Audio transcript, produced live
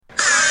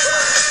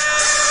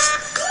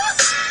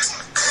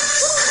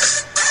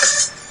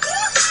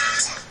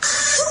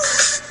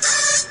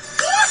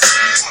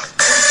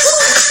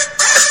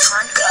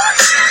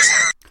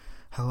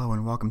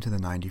to the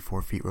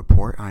 94 Feet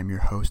Report. I'm your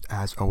host,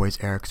 as always,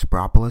 Eric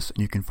Spropoulos,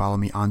 and you can follow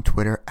me on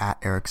Twitter at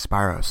Eric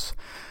Spiros.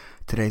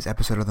 Today's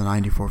episode of the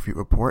 94 Feet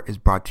Report is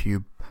brought to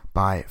you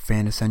by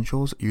Fan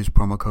Essentials. Use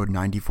promo code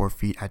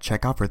 94feet at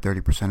checkout for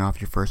 30% off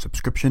your first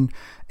subscription,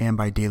 and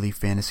by Daily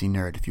Fantasy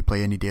Nerd. If you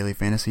play any daily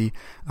fantasy,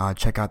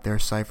 check out their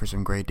site for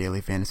some great daily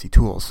fantasy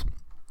tools.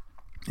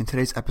 In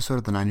today's episode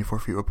of the 94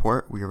 Feet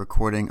Report, we are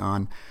recording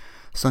on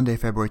Sunday,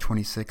 February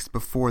 26th,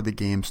 before the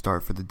games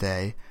start for the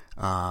day,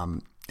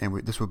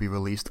 this will be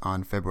released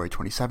on February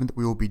 27th.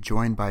 We will be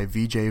joined by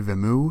Vijay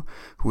Vemu,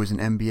 who is an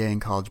NBA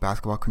and college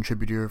basketball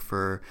contributor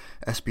for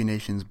SB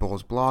Nation's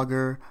Bulls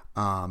blogger,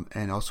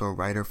 and also a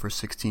writer for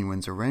 16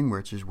 Wins a Ring,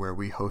 which is where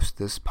we host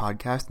this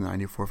podcast, the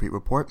 94 Feet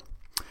Report.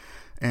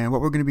 And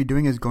what we're going to be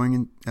doing is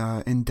going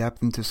in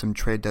depth into some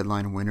trade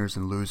deadline winners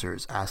and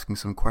losers, asking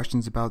some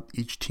questions about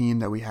each team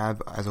that we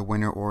have as a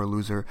winner or a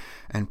loser,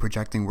 and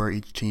projecting where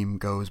each team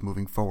goes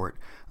moving forward.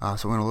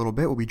 So in a little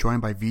bit, we'll be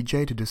joined by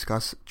Vijay to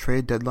discuss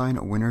trade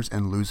deadline winners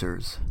and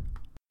losers.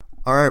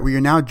 All right, we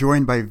are now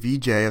joined by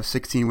Vijay of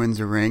 16 Wins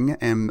a Ring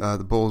and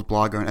the Bulls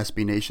blogger on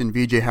SB Nation.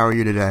 Vijay, how are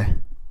you today?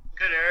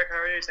 Good, Eric. How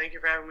are you? Thank you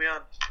for having me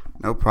on.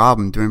 No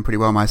problem. Doing pretty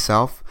well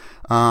myself.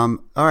 All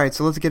right,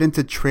 so let's get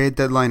into trade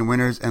deadline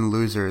winners and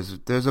losers.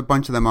 There's a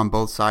bunch of them on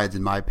both sides,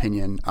 in my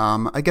opinion.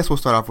 I guess we'll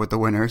start off with the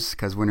winners,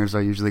 because winners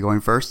are usually going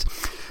first.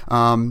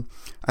 I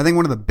think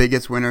one of the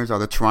biggest winners are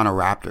the Toronto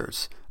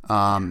Raptors.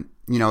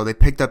 They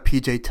picked up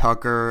PJ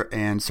Tucker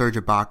and Serge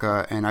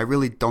Ibaka, and I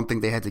really don't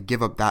think they had to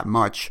give up that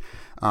much.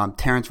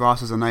 Terrence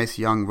Ross is a nice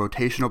young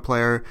rotational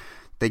player.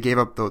 They gave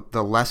up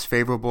the less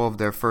favorable of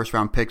their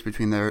first-round picks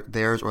between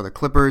theirs or the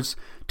Clippers,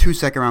 2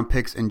 second-round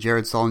picks, and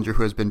Jared Sullinger,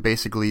 who has been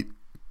basically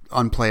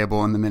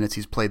unplayable in the minutes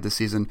he's played this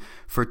season,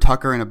 for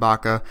Tucker and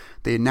Ibaka.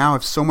 They now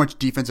have so much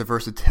defensive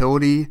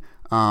versatility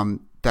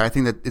that I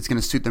think that it's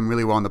going to suit them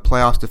really well in the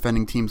playoffs,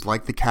 defending teams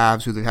like the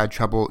Cavs, who they've had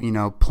trouble,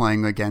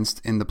 playing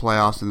against in the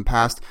playoffs in the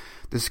past.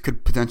 This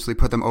could potentially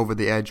put them over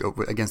the edge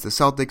against the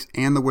Celtics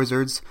and the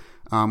Wizards.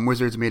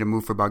 Wizards made a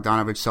move for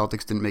Bogdanovich.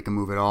 Celtics didn't make a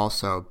move at all,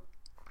 so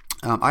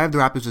I have the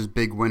Raptors as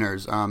big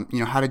winners.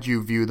 How did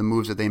you view the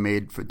moves that they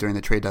made during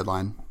the trade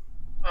deadline?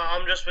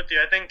 I'm just with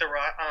you. I think the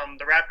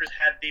Raptors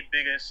had the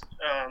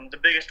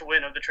biggest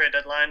win of the trade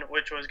deadline,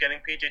 which was getting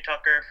PJ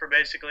Tucker for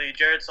basically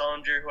Jared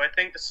Sullinger, who I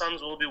think the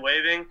Suns will be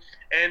waiving,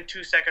 and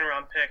 2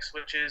 second-round picks,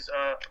 which is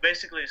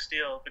basically a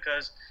steal,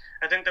 because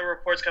I think there were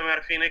reports coming out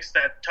of Phoenix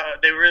that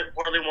they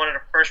reportedly wanted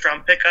a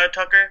first-round pick out of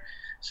Tucker.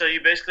 So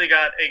you basically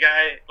got a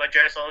guy like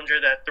Jared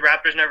Sullinger that the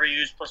Raptors never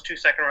used, plus 2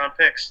 second-round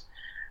picks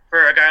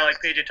for a guy like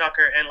PJ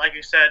Tucker. And like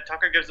you said,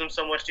 Tucker gives them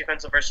so much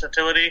defensive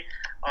versatility.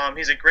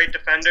 He's a great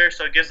defender,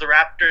 so it gives the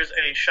Raptors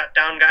a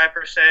shutdown guy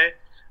per se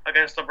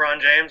against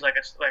LeBron James, like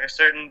a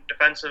certain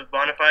defensive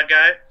bona fide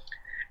guy.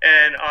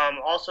 And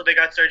also they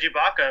got Serge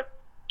Ibaka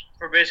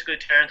for basically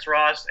Terrence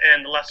Ross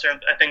and the lesser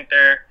of, I think,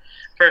 their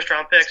first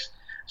round picks.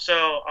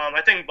 So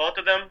I think both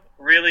of them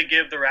really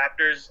give the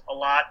Raptors a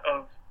lot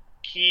of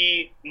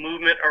key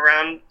movement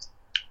around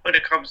when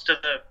it comes to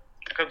the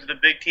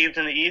big teams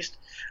in the East,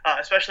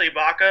 especially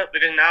Ibaka,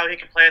 because now he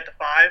can play at the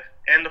 5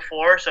 and the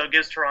 4, so it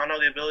gives Toronto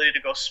the ability to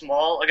go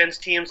small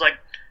against teams like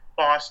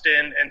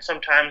Boston, and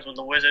sometimes when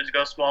the Wizards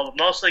go small, but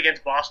mostly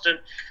against Boston.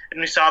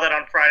 And we saw that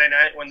on Friday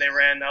night when they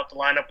ran out the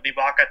lineup with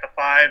Ibaka at the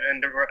 5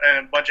 and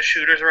a bunch of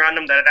shooters around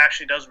him, that it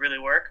actually does really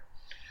work.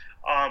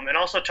 And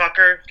also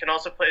Tucker can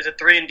also play as a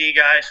 3-and-D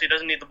guy, so he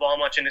doesn't need the ball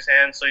much in his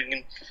hands, so he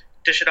can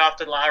dish it off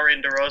to Lowry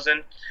and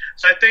DeRozan.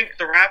 So I think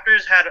the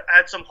Raptors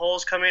had some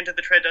holes coming into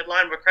the trade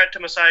deadline, but credit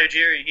to Masai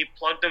Ujiri. He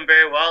plugged them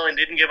very well and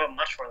didn't give up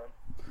much for them.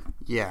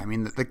 Yeah, I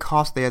mean, the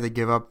cost they had to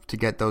give up to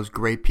get those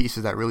great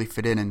pieces that really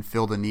fit in and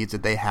fill the needs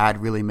that they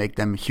had really make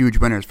them huge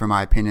winners, for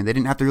my opinion. They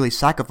didn't have to really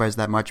sacrifice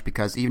that much,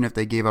 because even if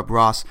they gave up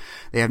Ross,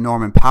 they have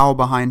Norman Powell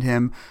behind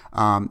him.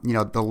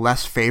 The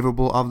less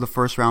favorable of the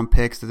first-round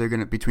picks that they're going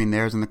to, between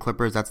theirs and the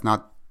Clippers, that's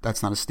not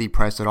a steep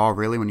price at all,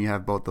 really, when you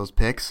have both those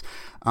picks.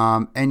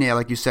 And yeah,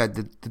 like you said,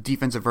 the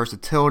defensive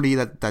versatility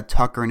that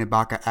Tucker and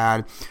Ibaka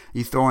add,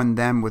 you throw in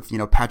them with,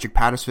 Patrick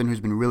Patterson, who's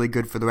been really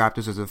good for the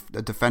Raptors as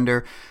a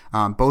defender.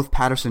 Both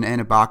Patterson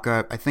and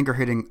Ibaka, I think, are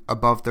hitting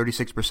above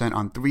 36%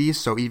 on threes,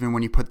 so even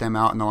when you put them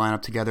out in the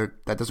lineup together,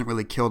 that doesn't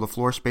really kill the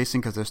floor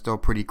spacing, because they're still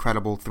pretty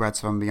credible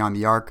threats from beyond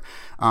the arc.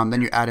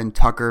 Then you add in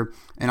Tucker,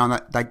 and on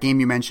that game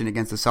you mentioned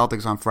against the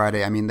Celtics on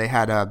Friday, I mean, they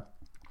had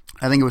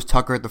I think it was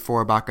Tucker at the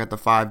 4, Ibaka at the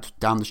 5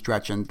 down the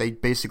stretch, and they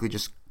basically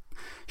just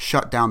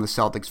shut down the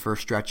Celtics for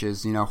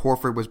stretches.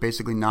 Horford was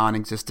basically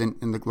non-existent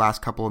in the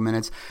last couple of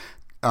minutes.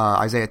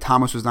 Isaiah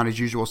Thomas was not his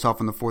usual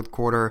self in the fourth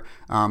quarter,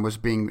 was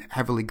being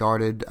heavily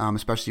guarded,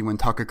 especially when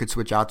Tucker could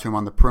switch out to him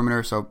on the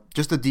perimeter. So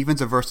just the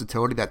defensive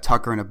versatility that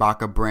Tucker and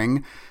Ibaka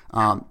bring,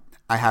 I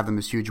have them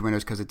as huge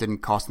winners because it didn't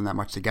cost them that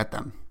much to get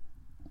them.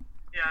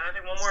 Yeah, and I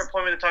think one more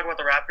point to talk about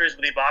the Raptors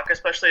with Ibaka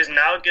especially is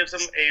now it gives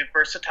them a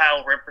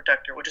versatile rim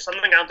protector, which is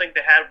something I don't think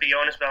they had with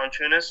Jonas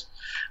Valanciunas.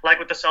 Like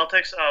with the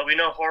Celtics, we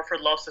know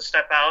Horford loves to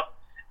step out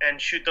and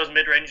shoot those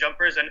mid-range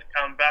jumpers, and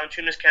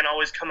Valanciunas can't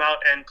always come out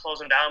and close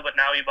them down, but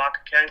now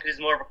Ibaka can because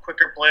he's more of a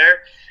quicker player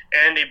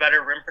and a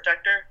better rim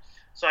protector.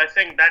 So I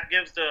think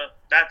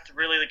that's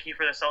really the key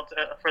for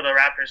for the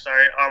Raptors.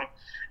 Sorry,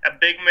 a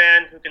big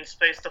man who can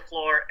space the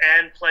floor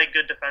and play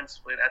good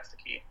defensively. That's the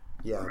key.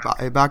 Yeah,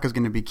 Ibaka is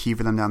going to be key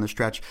for them down the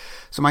stretch.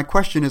 So my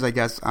question is, I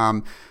guess,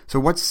 so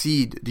what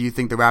seed do you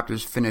think the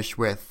Raptors finish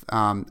with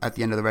at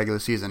the end of the regular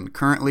season?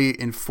 Currently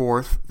in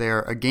fourth,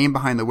 they're a game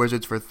behind the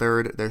Wizards for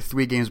third. They're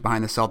 3 games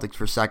behind the Celtics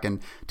for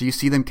second. Do you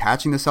see them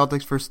catching the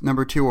Celtics for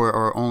number 2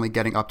 or only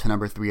getting up to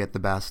number 3 at the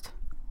best?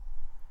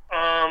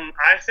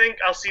 I think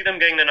I'll see them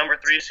getting the number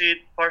 3 seed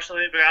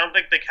partially, but I don't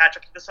think they catch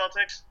up to the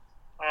Celtics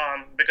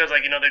because,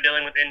 like, they're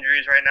dealing with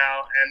injuries right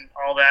now and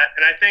all that.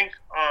 And I think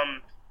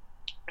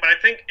but I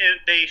think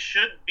they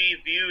should be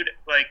viewed,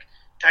 like,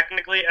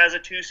 technically as a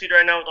 2 seed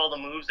right now with all the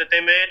moves that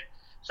they made.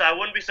 So I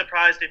wouldn't be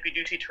surprised if you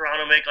do see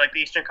Toronto make, like, the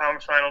Eastern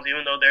Conference Finals,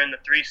 even though they're in the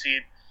 3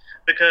 seed.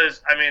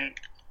 Because, I mean,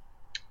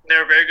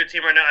 they're a very good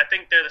team right now. I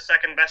think they're the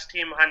second best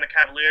team behind the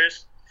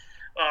Cavaliers.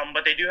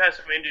 But they do have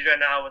some injuries right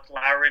now with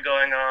Lowry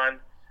going on.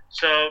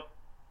 So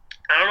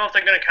I don't know if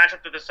they're going to catch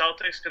up to the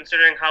Celtics,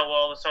 considering how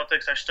well the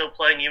Celtics are still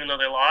playing, even though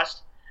they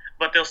lost.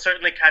 But they'll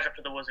certainly catch up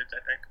to the Wizards,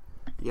 I think.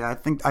 Yeah, I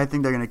think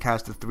they're going to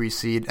catch the 3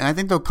 seed, and I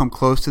think they'll come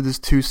close to this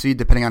 2 seed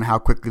depending on how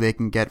quickly they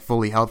can get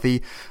fully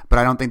healthy. But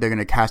I don't think they're going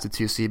to catch the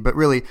 2 seed. But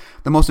really,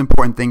 the most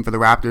important thing for the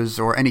Raptors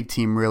or any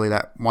team really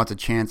that wants a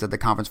chance at the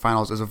conference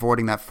finals is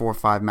avoiding that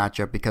 4-5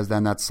 matchup, because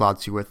then that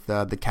slots you with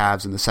the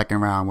Cavs in the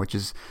second round, which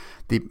is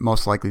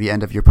most likely the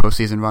end of your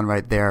postseason run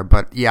right there.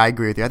 But yeah, I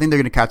agree with you. I think they're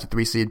going to catch the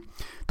 3 seed.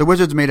 The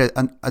Wizards made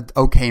an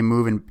okay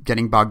move in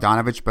getting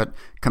Bogdanovich, but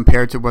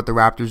compared to what the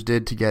Raptors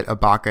did to get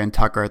Ibaka and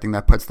Tucker, I think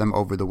that puts them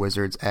over the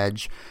Wizards'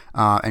 edge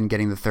and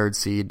getting the 3rd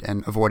seed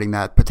and avoiding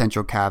that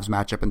potential Cavs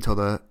matchup until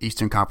the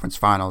Eastern Conference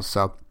Finals.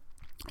 So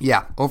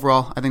yeah,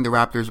 overall, I think the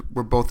Raptors,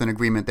 we're both in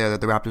agreement there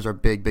that the Raptors are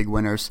big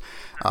winners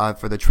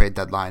for the trade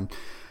deadline.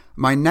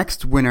 My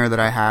next winner that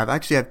I have,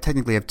 actually I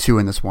technically have 2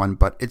 in this one,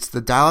 but it's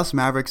the Dallas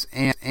Mavericks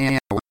and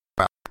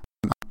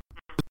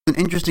an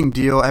interesting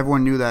deal.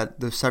 Everyone knew that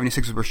the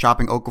 76ers were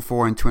shopping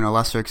Okafor and to a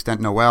lesser extent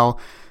Noel.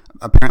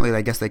 Apparently,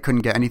 I guess they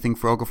couldn't get anything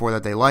for Okafor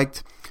that they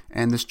liked.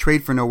 And this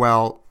trade for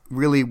Noel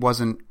really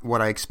wasn't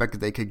what I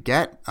expected they could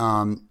get.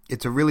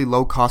 It's a really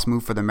low-cost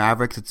move for the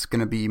Mavericks. It's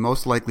going to be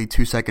most likely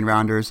 2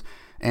 second-rounders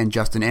and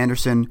Justin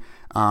Anderson.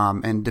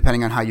 And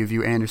depending on how you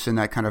view Anderson,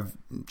 that kind of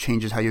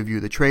changes how you view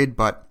the trade.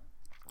 But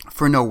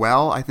for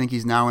Noel, I think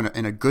he's now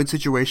in a good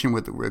situation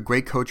with a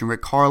great coach in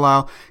Rick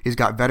Carlisle. He's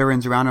got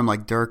veterans around him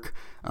like Dirk,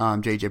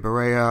 JJ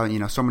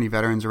Barea, so many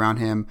veterans around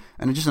him,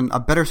 and just a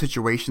better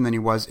situation than he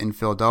was in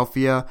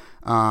Philadelphia.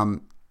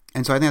 And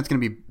so I think that's going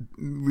to be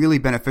really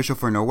beneficial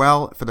for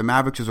Noel. For the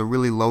Mavericks, it was a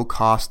really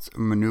low-cost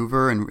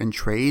maneuver and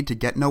trade to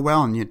get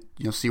Noel, and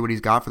you'll see what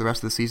he's got for the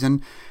rest of the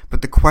season.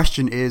 But the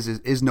question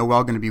is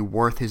Noel going to be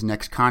worth his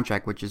next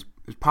contract, which is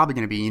probably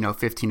going to be, $15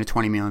 to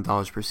 $20 million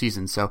per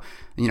season. So,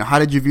 how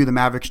did you view the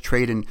Mavericks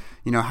trade, and,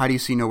 how do you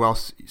see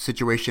Noel's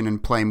situation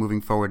and play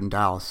moving forward in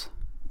Dallas?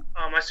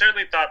 I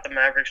certainly thought the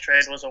Mavericks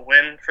trade was a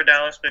win for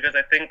Dallas because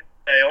I think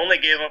they only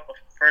gave up a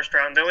first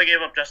round. They only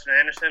gave up Justin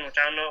Anderson, which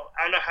I don't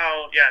know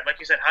how. Yeah, like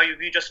you said, how you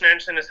view Justin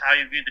Anderson is how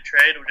you view the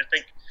trade. Which I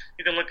think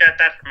you can look at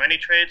that from any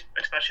trades,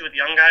 especially with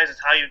young guys.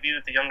 It's how you view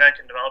if the young guy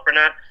can develop or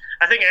not.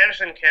 I think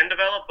Anderson can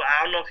develop, but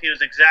I don't know if he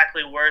was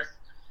exactly worth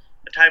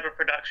the type of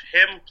production.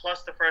 Him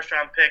plus the first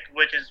round pick,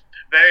 which is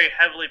very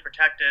heavily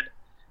protected.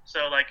 So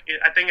I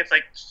think it's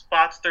like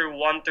spots through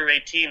 1 through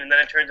 18, and then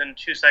it turns into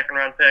 2 second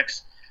round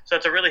picks. So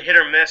it's a really hit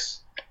or miss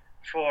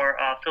for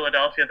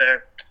Philadelphia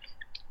there.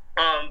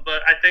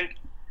 But I think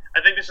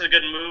this is a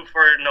good move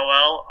for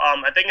Noel.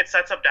 I think it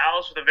sets up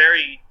Dallas with a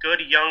very good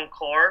young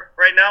core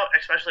right now,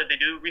 especially if they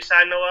do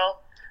re-sign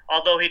Noel.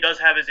 Although he does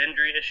have his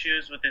injury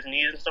issues with his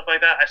knees and stuff like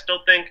that, I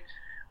still think,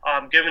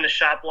 given his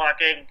shot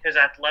blocking, his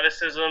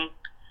athleticism,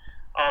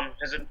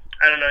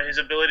 his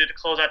ability to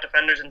close out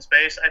defenders in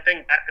space, I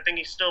think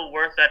he's still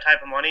worth that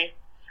type of money.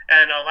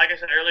 And like I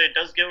said earlier, it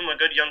does give him a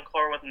good young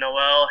core with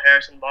Noel,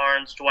 Harrison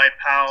Barnes, Dwight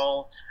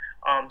Powell.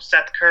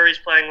 Seth Curry's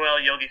playing well.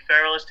 Yogi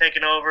Ferrell is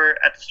taking over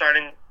at the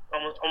starting,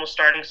 almost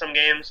starting some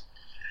games.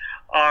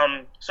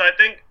 So I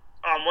think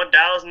what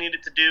Dallas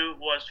needed to do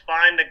was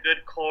find a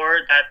good core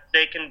that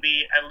they can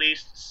be at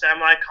least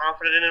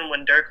semi-confident in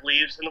when Dirk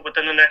leaves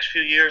within the next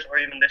few years or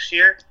even this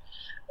year.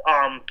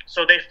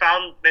 So they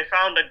found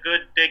a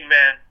good big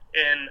man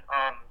in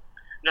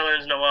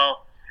Nerlens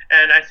Noel.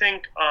 And I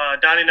think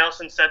Donnie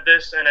Nelson said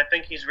this, and I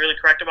think he's really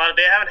correct about it.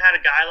 They haven't had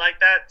a guy like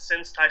that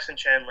since Tyson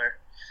Chandler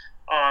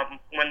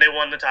when they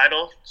won the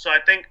title. So I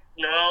think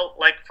Noel,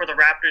 for the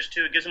Raptors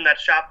too, it gives them that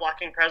shot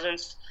blocking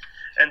presence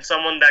and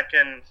someone that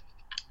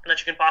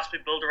you can possibly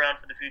build around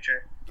for the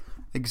future.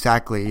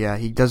 Exactly. Yeah,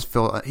 he does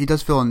feel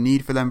a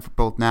need for them for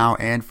both now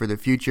and for the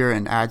future,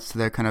 and adds to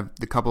their kind of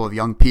the couple of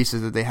young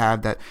pieces that they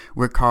have that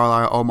Rick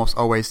Carlisle almost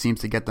always seems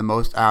to get the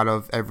most out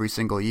of every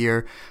single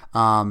year.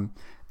 I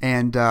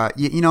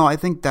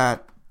think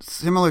that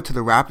similar to the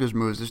Raptors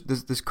moves,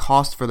 this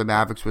cost for the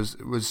Mavericks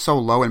was so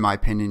low in my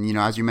opinion.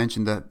 As you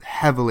mentioned, the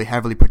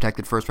heavily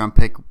protected first round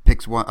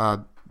picks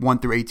 1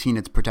 through 18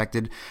 it's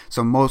protected,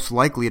 so most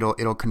likely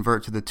it'll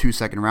convert to the 2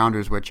 second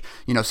rounders, which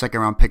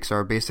second round picks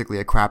are basically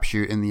a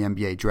crapshoot in the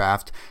NBA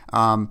draft.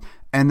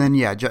 And then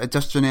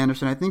Justin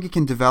Anderson, I think he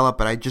can develop,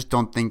 but I just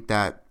don't think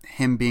that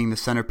him being the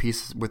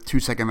centerpiece with 2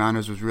 second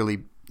rounders was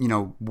really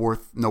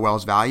worth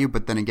Noel's value.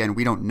 But then again,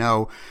 we don't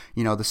know.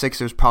 The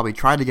Sixers probably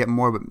tried to get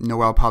more, but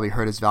Noel probably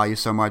hurt his value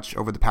so much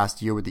over the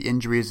past year with the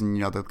injuries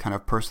and the kind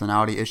of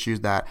personality issues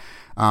that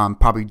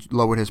probably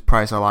lowered his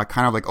price a lot.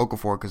 Kind of like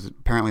Okafor, because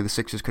apparently the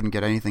Sixers couldn't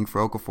get anything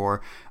for Okafor.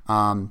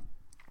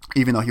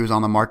 Even though he was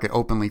on the market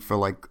openly for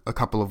like a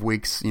couple of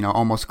weeks,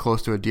 almost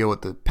close to a deal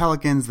with the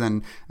Pelicans.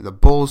 Then the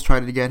Bulls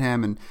tried to get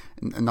him, and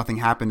nothing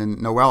happened.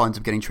 And Noel ends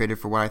up getting traded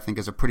for what I think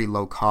is a pretty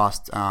low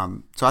cost.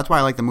 So that's why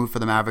I like the move for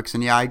the Mavericks.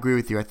 And I agree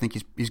with you. I think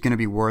he's going to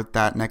be worth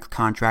that next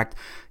contract.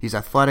 He's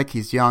athletic,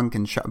 he's young,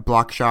 can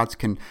block shots,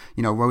 can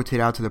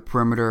rotate out to the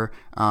perimeter,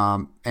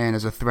 and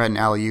as a threat in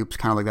alley-oops,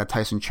 kind of like that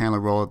Tyson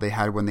Chandler role that they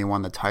had when they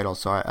won the title.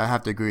 So I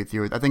have to agree with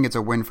you. I think it's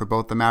a win for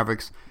both the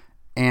Mavericks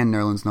and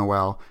Nerlens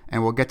Noel,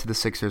 and we'll get to the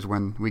Sixers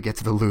when we get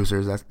to the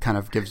losers. That kind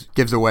of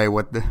gives away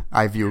what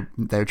I view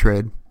their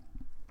trade.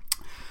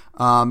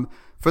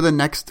 For the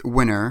next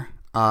winner,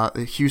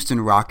 the Houston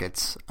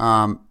Rockets.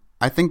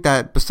 I think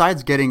that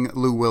besides getting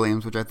Lou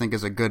Williams, which I think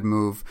is a good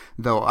move,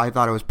 though I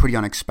thought it was pretty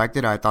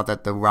unexpected. I thought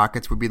that the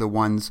Rockets would be the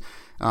ones,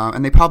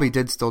 and they probably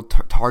did still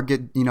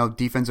target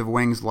defensive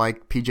wings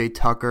like PJ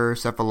Tucker,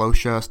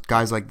 Cephalosha,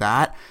 guys like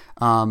that.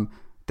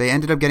 They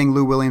ended up getting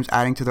Lou Williams,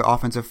 adding to their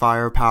offensive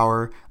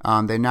firepower.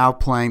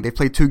 They've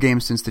played 2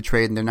 games since the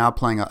trade, and they're now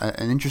playing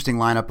an interesting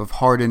lineup of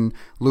Harden,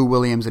 Lou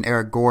Williams, and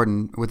Eric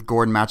Gordon, with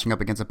Gordon matching up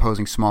against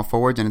opposing small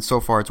forwards. And so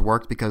far it's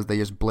worked because they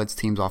just blitz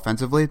teams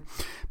offensively.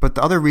 But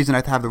the other reason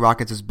I have the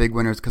Rockets as big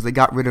winners is because they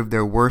got rid of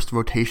their worst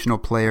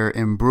rotational player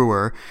in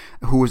Brewer,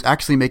 who was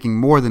actually making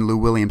more than Lou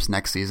Williams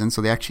next season.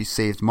 So they actually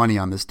saved money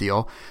on this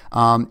deal.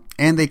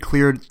 And they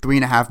cleared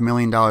 $3.5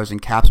 million in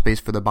cap space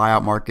for the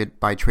buyout market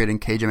by trading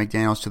KJ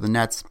McDaniels to the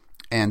Nets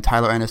and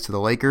Tyler Ennis to the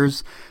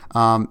Lakers.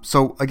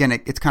 So again,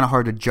 it's kind of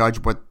hard to judge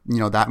what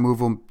that move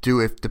will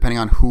do depending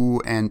on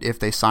who and if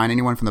they sign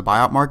anyone from the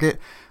buyout market.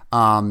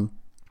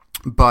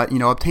 But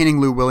obtaining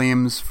Lou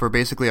Williams for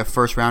basically a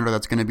first rounder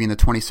that's going to be in the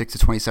 26 to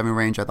 27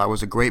 range, I thought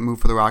was a great move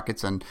for the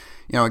Rockets. And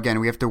again,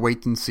 we have to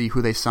wait and see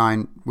who they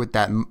sign with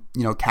that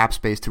cap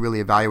space to really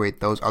evaluate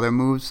those other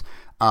moves.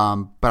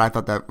 But I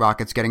thought that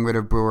Rockets getting rid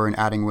of Brewer and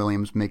adding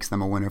Williams makes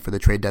them a winner for the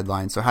trade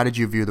deadline. So how did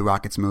you view the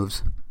Rockets'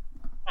 moves?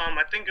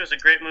 I think it was a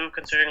great move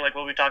considering like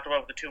what we talked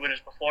about with the 2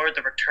 winners before.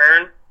 The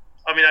return,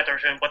 not the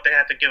return, what they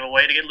had to give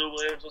away to get Lou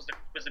Williams was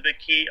the big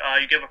key.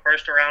 You give a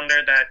first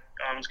rounder that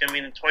is going to be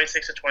in the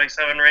 26 to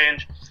 27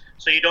 range.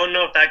 So you don't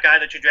know if that guy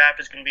that you draft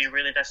is going to be a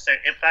really necessary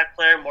impact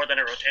player more than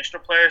a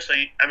rotational player. So,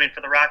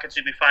 for the Rockets,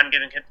 you'd be fine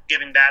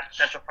giving that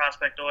potential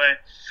prospect away.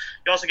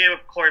 You also gave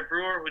up Corey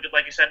Brewer, who,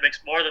 like you said,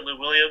 makes more than Lou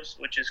Williams,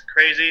 which is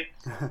crazy.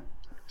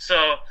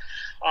 So,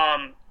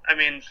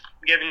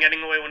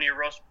 getting away one of your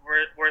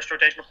worst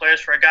rotational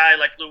players for a guy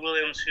like Lou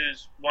Williams,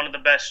 who's one of the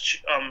best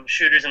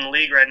shooters in the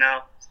league right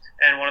now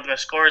and one of the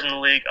best scorers in the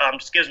league,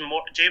 just gives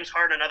more. James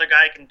Harden, another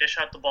guy, can dish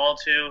out the ball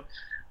to.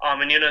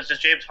 It's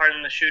just James Harden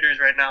and the shooters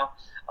right now.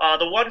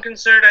 The one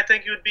concern I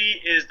think it would be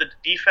is the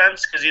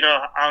defense, because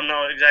I don't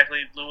know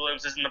exactly. Lou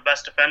Williams isn't the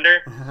best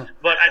defender,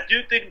 but I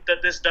do think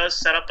that this does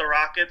set up the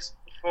Rockets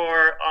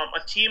for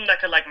a team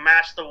that could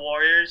match the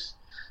Warriors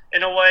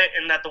in a way,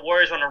 in that the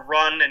Warriors want to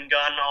run and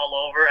gun all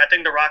over. I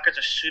think the Rockets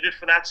are suited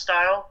for that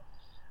style.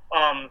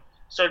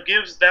 So it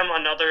gives them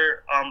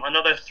another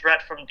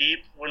threat from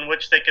deep in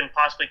which they can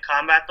possibly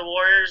combat the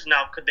Warriors.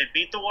 Now, could they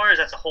beat the Warriors?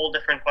 That's a whole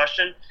different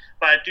question.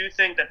 But I do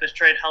think that this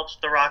trade helps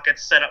the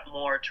Rockets set up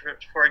more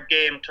for a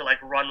game to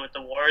run with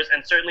the Warriors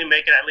and certainly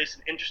make it at least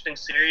an interesting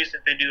series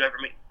if they do ever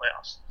meet in the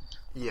playoffs.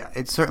 Yeah,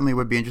 it certainly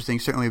would be interesting.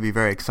 Certainly would be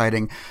very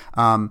exciting.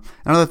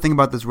 Another thing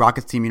about this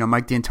Rockets team,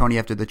 Mike D'Antoni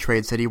after the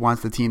trade said he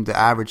wants the team to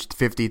average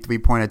 50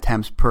 3-point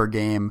attempts per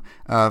game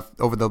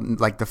over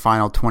the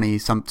final 20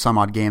 some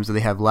odd games that they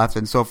have left.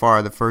 And so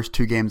far, the first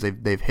 2 games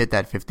they've hit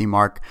that 50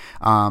 mark.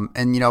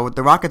 And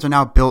the Rockets are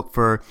now built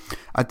for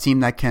a team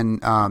that can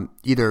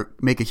either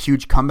make a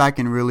huge comeback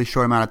in a really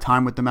short amount of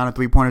time with the amount of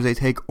 3-pointers they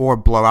take, or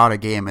blow out a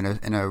game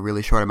in a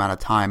really short amount of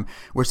time,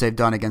 which they've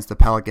done against the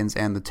Pelicans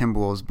and the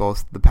Timberwolves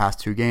both the past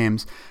 2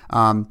 games.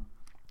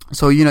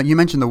 So you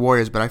mentioned the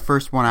Warriors, but I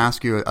first want to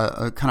ask you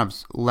a kind of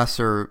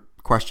lesser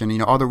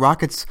question. Are the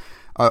Rockets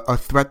a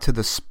threat to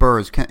the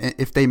Spurs?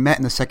 If they met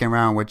in the second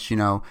round, which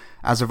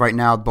as of right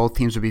now, both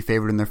teams would be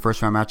favored in their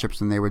first round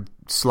matchups, and they would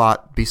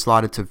be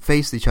slotted to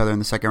face each other in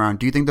the second round.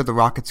 Do you think that the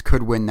Rockets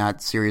could win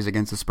that series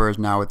against the Spurs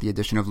now with the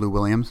addition of Lou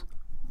Williams?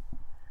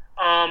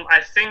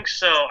 I think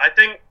so. I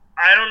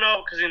don't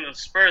know, because the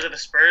Spurs are the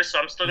Spurs, so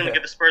I'm still going to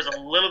give the Spurs a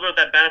little bit of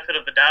that benefit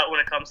of the doubt when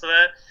it comes to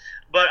that.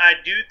 But I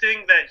do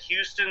think that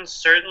Houston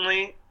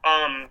certainly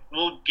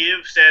will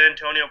give San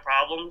Antonio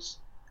problems,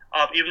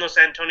 even though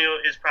San Antonio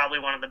is probably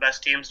one of the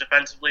best teams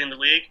defensively in the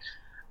league.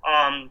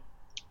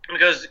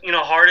 Because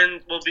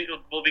Harden will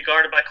be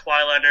guarded by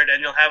Kawhi Leonard,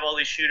 and you'll have all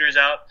these shooters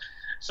out.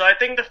 So I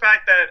think the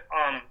fact that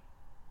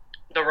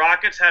the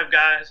Rockets have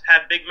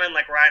big men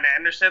like Ryan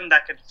Anderson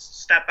that can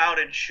step out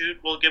and shoot.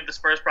 Will give the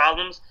Spurs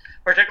problems,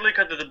 particularly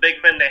because of the big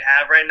men they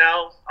have right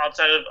now.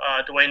 Outside of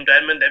Dwayne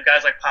Dedmon, they have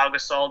guys like Pau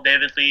Gasol,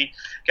 David Lee,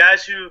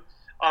 guys who,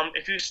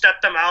 if you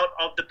step them out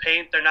of the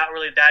paint, they're not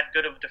really that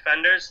good of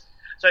defenders.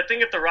 So I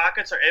think if the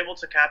Rockets are able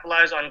to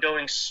capitalize on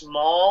going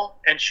small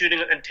and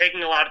shooting and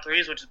taking a lot of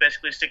threes, which is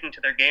basically sticking to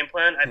their game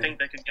plan, I think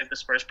they could give the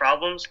Spurs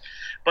problems.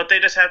 But they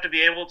just have to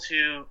be able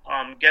to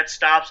get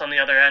stops on the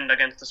other end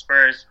against the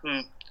Spurs,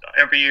 who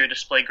every year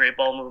display great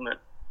ball movement.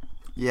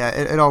 Yeah,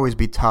 it'd always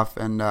be tough,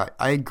 and I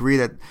agree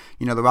that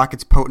the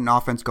Rockets' potent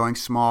offense going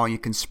small, you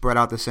can spread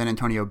out the San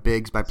Antonio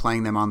bigs by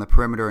playing them on the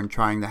perimeter and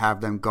trying to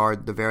have them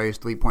guard the various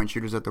three-point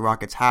shooters that the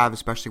Rockets have,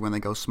 especially when they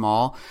go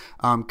small,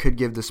 could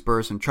give the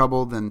Spurs some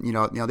trouble. Then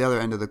the other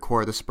end of the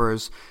court, the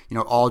Spurs,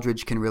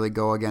 Aldridge can really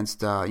go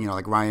against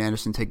like Ryan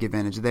Anderson, take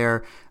advantage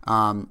there.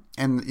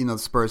 And the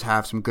Spurs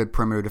have some good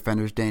perimeter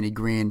defenders: Danny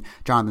Green,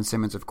 Jonathan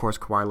Simmons, of course,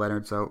 Kawhi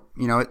Leonard. So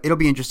it'll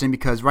be interesting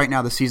because right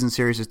now the season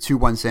series is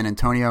 2-1 San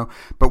Antonio,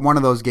 but one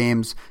of those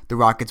games the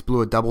Rockets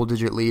blew a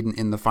double-digit lead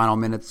in the final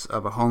minutes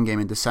of a home game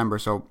in December.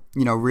 So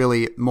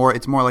really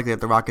it's more likely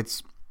that the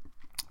Rockets,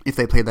 if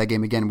they played that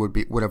game again,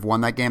 would have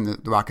won that game.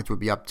 The Rockets would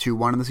be up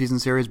 2-1 in the season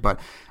series, but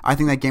I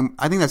think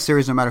that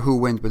series, no matter who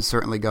wins, would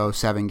certainly go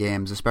 7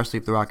 games, especially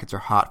if the Rockets are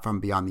hot from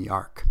beyond the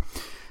arc.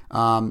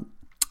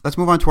 Let's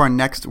move on to our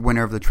next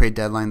winner of the trade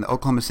deadline, the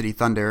Oklahoma City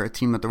Thunder, a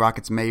team that the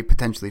Rockets may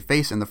potentially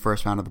face in the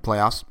first round of the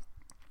playoffs.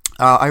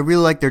 I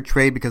really like their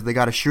trade because they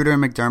got a shooter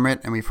in McDermott,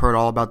 and we've heard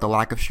all about the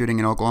lack of shooting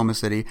in Oklahoma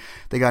City.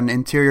 They got an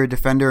interior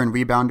defender and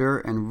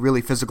rebounder and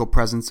really physical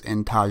presence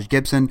in Taj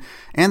Gibson,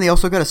 and they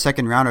also got a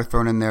second rounder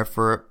thrown in there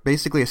for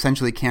basically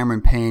essentially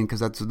Cameron Payne,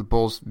 because that's what the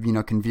Bulls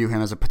can view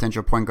him as a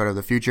potential point guard of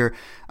the future.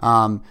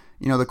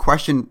 The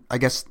question, I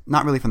guess,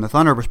 not really from the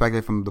Thunder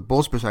perspective, from the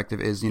Bulls perspective,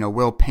 is,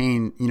 will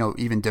Payne,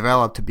 even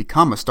develop to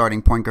become a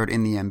starting point guard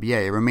in the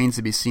NBA? It remains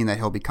to be seen that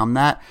he'll become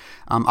that.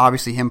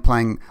 Obviously, him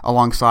playing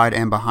alongside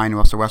and behind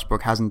Russell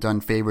Westbrook hasn't done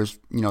favors,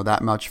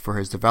 that much for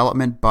his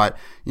development, but,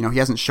 he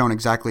hasn't shown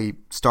exactly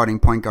starting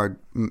point guard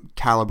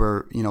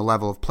caliber,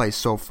 level of play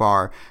so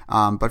far.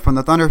 But from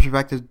the Thunder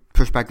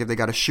perspective, they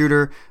got a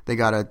shooter, they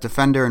got a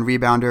defender and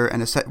rebounder,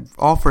 and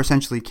all for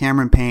essentially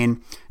Cameron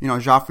Payne.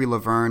 Joffrey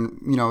Laverne,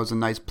 is a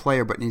nice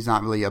player, but he's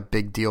not really a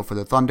big deal for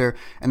the Thunder.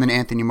 And then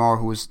Anthony Morrow,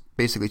 who was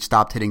basically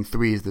stopped hitting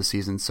threes this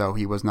season, so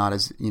he was not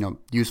as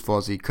useful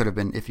as he could have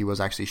been if he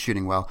was actually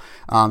shooting well.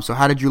 So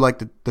how did you like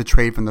the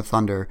trade from the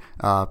Thunder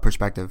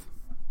perspective?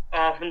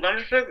 From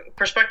Thunder's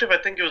perspective,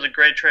 I think it was a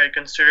great trade,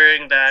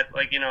 considering that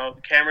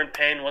Cameron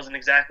Payne wasn't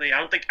exactly.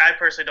 I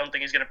personally don't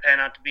think he's going to pan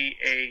out to be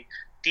a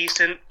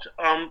decent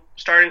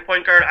starting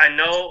point guard.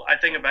 I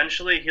think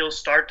eventually he'll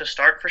start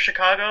for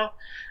Chicago,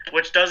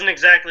 which doesn't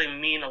exactly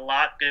mean a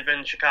lot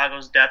given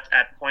Chicago's depth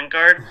at point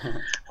guard.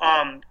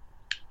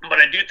 But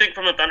I do think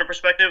from the Thunder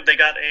perspective, they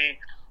got a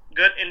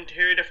good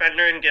interior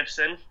defender in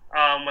Gibson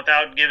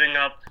without giving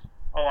up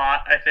a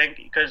lot, I think,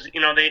 because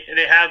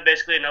they have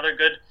basically another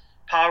good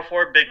power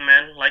forward big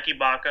man like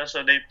Ibaka,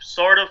 so they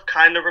sort of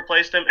kind of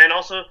replaced him, and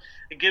also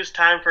it gives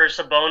time for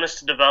Sabonis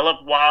to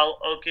develop while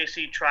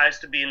OKC tries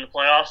to be in the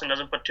playoffs and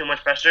doesn't put too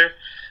much pressure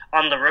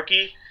on the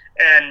rookie.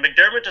 And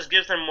McDermott just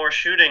gives them more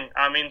shooting.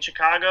 I mean,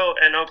 Chicago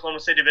and Oklahoma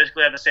City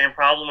basically have the same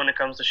problem when it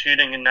comes to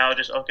shooting, and now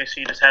just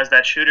OKC just has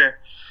that shooter.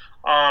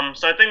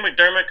 So I think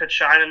McDermott could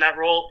shine in that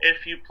role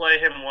if you play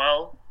him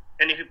well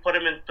and if you put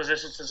him in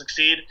positions to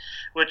succeed,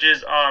 which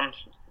is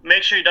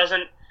make sure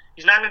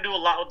he's not going to do a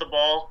lot with the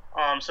ball.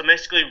 So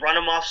basically run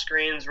him off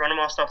screens, run him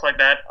off stuff like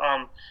that.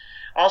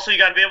 Also, you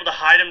got to be able to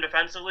hide him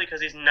defensively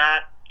because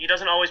he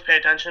doesn't always pay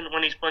attention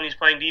when he's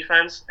playing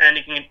defense, and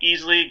he can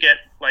easily get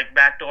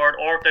backdoored,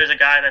 or if there's a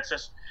guy that's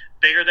just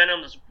bigger than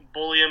him, just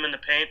bully him in the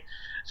paint.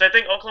 So I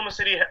think Oklahoma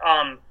City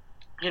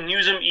can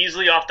use him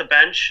easily off the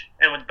bench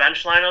and with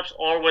bench lineups,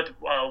 or with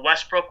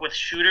Westbrook with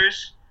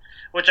shooters,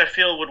 which I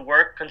feel would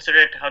work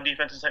considering how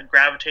defenses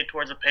gravitate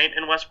towards the paint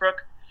in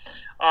Westbrook.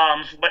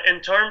 But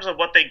in terms of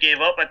what they gave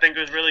up, I think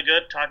it was really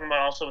good. Talking about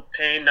also with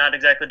Payne not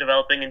exactly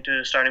developing into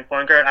a starting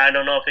point guard. I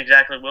don't know if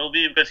exactly will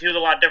be, because he was a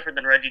lot different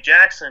than Reggie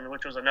Jackson,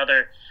 which was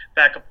another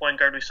backup point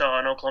guard we saw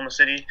in Oklahoma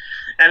City.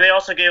 And they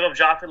also gave up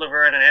Joffrey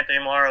Laverne and Anthony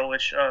Morrow,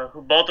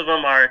 who both of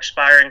them are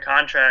expiring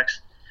contracts.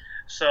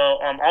 So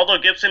although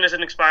Gibson is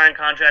an expiring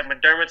contract,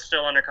 McDermott's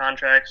still under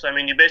contract. So, I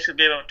mean, you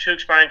basically gave up 2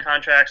 expiring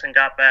contracts and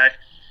got back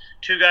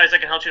 2 guys that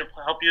can help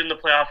you in the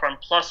playoff run,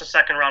 plus a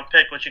second-round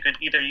pick, which you could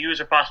either use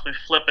or possibly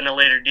flip in a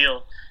later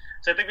deal.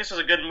 So I think this is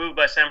a good move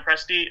by Sam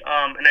Presti,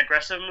 an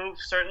aggressive move,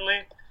 certainly.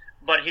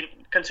 But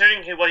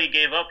considering what he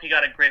gave up, he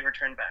got a great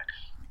return back.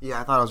 Yeah,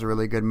 I thought it was a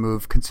really good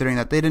move, considering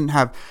that they didn't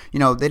have, they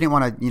didn't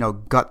want to,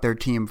 gut their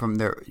team from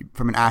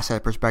an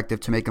asset perspective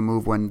to make a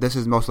move when this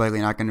is most likely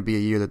not going to be a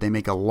year that they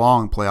make a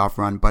long playoff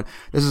run. But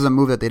this is a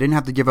move that they didn't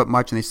have to give up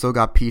much, and they still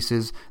got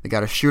pieces. They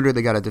got a shooter,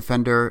 they got a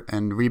defender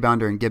and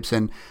rebounder in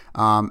Gibson.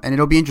 And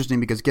it'll be interesting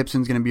because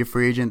Gibson's going to be a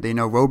free agent. They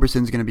know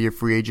Roberson's going to be a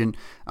free agent,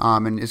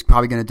 and is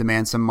probably going to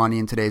demand some money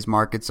in today's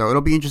market. So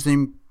it'll be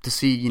interesting to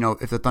see,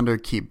 if the Thunder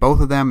keep both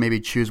of them, maybe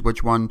choose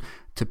which one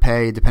to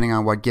pay depending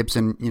on what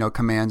Gibson,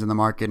 commands in the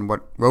market and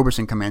what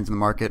Roberson commands in the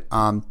market.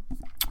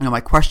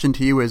 My question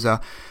to you is,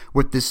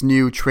 with this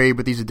new trade,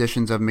 with these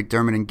additions of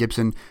McDermott and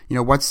Gibson,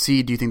 what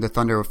seed do you think the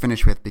Thunder will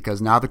finish with?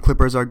 Because now the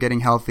Clippers are getting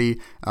healthy.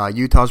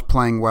 Utah's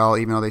playing well,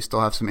 even though they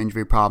still have some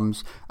injury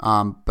problems.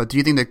 But do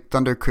you think the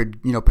Thunder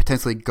could,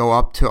 potentially go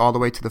up to all the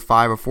way to the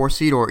 5 or 4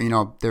 seed? Or,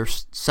 they're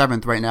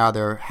 7th right now.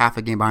 They're half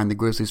a game behind the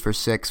Grizzlies for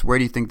 6. Where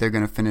do you think they're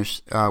going to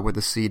finish with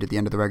the seed at the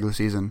end of the regular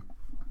season?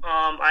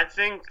 I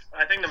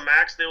think the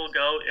max they will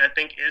go, I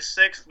think, is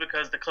 6th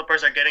because the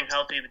Clippers are getting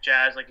healthy. The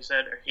Jazz, like you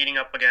said, are heating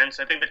up again.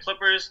 So I think the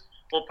Clippers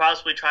will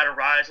possibly try to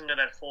rise into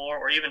that 4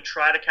 or even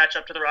try to catch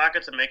up to the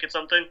Rockets and make it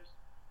something.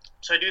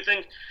 So I do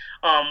think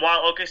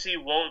while OKC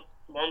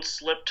won't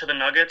slip to the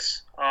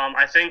Nuggets,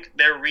 I think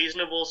their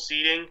reasonable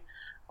seeding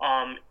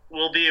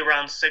will be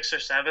around 6th or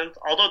 7th.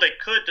 Although they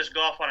could just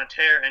go off on a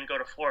tear and go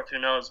to 4th, who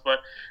knows? But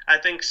I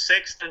think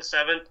 6th and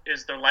 7th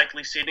is the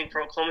likely seeding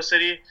for Oklahoma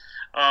City,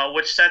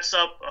 which sets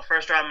up a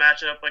first-round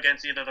matchup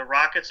against either the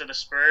Rockets or the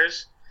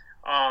Spurs.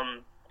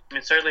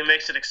 It certainly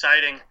makes it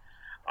exciting.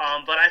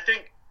 But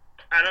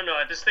I don't know.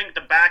 I just think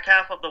the back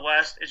half of the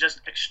West is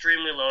just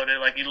extremely loaded.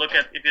 Like if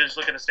you just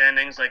look at the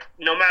standings, like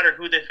no matter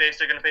who they face,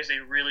 they're going to face a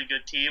really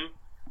good team.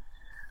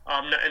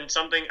 And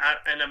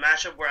a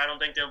matchup where I don't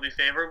think they'll be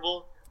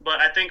favorable. But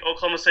I think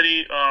Oklahoma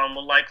City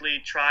will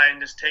likely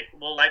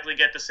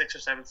get the 6th or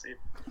 7th seed.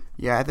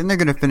 Yeah, I think they're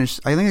going to finish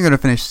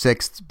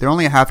 6th. They're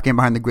only a half game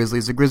behind the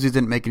Grizzlies. The Grizzlies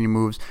didn't make any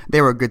moves. They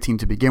were a good team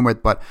to begin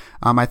with, but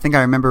I think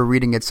I remember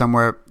reading it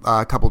somewhere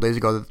a couple days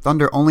ago. The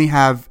Thunder only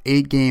have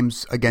 8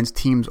 games against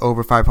teams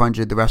over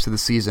 500 the rest of the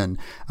season.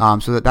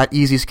 So that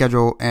easy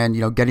schedule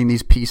and getting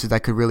these pieces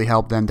that could really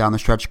help them down the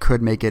stretch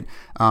could make it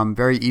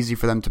very easy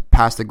for them to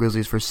pass the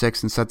Grizzlies for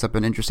 6 and sets up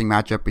an interesting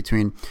matchup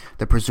between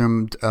the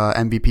presumed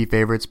MVP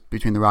favorites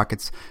between the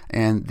Rockets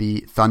and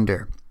the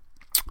Thunder.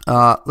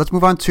 Let's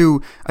move on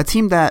to a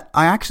team that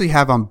I actually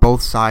have on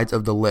both sides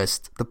of the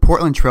list, the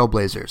Portland Trail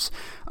Blazers.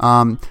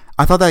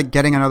 I thought that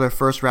getting another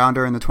first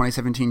rounder in the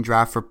 2017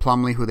 draft for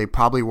Plumlee, who they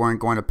probably weren't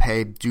going to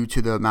pay due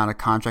to the amount of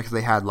contracts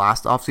they had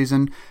last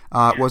offseason,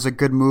 was a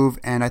good move.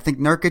 And I think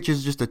Nurkic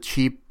is just a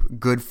cheap,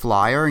 good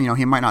flyer.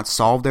 He might not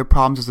solve their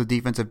problems as a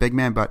defensive big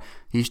man, but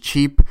he's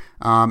cheap.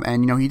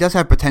 And he does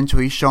have potential.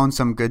 He's shown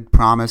some good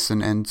promise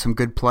and some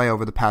good play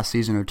over the past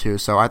season or two.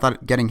 So I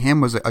thought getting him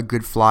was a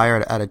good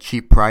flyer at a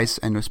cheap price,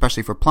 and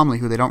especially for Plumlee,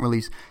 who they don't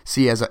really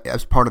see as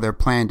part of their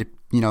plan,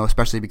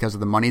 especially because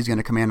of the money he's going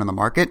to command on the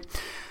market.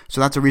 So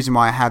that's a reason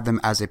why I have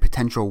them as a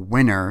potential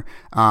winner.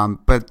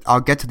 But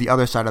I'll get to the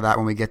other side of that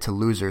when we get to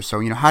losers.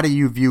 So, how do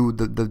you view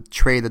the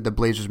trade that the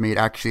Blazers made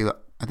actually,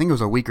 I think it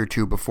was a week or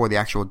two before the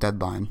actual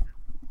deadline?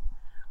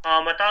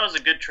 I thought it was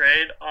a good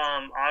trade.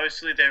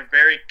 Obviously, they're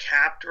very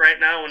capped right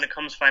now when it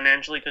comes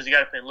financially because you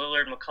got to pay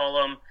Lillard,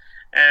 McCollum,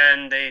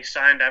 and they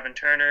signed Evan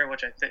Turner,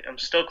 which I'm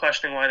still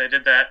questioning why they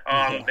did that.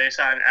 They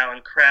signed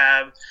Alan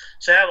Crabb.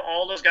 So they have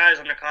all those guys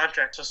under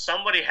contract. So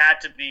somebody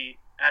had to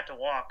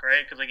walk,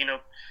 right? Because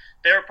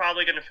they were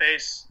probably going to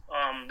face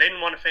they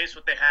didn't want to face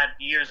what they had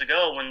years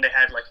ago when they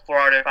had 4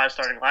 out of 5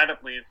 starting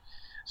lineup leave.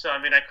 So I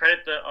credit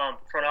the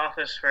front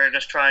office for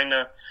just trying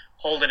to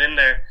hold it in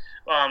there.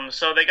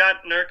 So they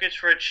got Nurkic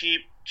for a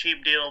cheap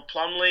deal.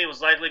 Plumlee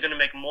was likely going to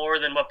make more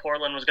than what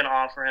Portland was going to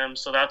offer him,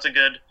 so that's a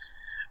good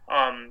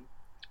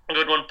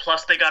one.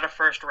 Plus they got a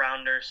first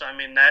rounder, so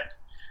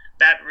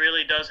that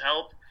really does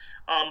help.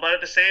 But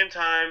at the same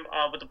time,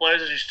 with the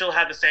Blazers, you still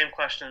have the same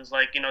questions.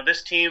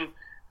 This team.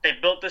 They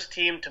built this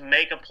team to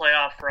make a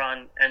playoff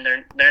run, and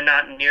they're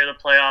not near the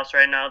playoffs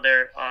right now.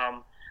 They're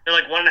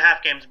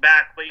 1.5 games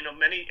back, but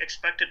many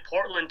expected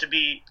Portland to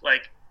be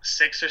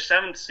 6th or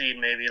 7th seed,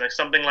 maybe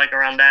something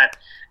around that,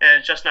 and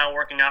it's just not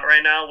working out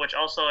right now. Which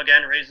also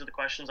again raises the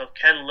questions of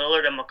can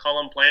Lillard and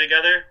McCollum play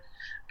together,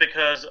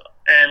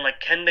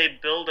 can they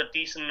build a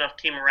decent enough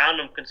team around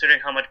them considering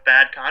how much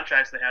bad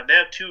contracts they have? They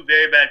have 2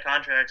 very bad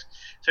contracts.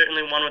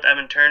 Certainly one with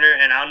Evan Turner,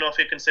 and I don't know if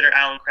you consider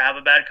Alan Crabb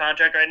a bad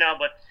contract right now,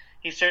 but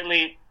he's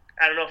certainly.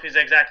 I don't know if he's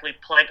exactly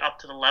playing up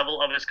to the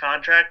level of his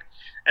contract.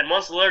 And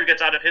once Lillard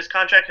gets out of his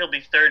contract, he'll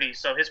be 30.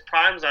 So his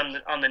prime's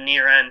on the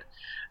near end.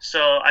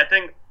 So I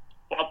think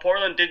while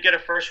Portland did get a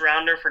first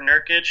rounder for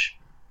Nurkic,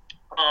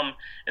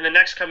 in the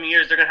next coming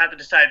years, they're going to have to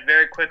decide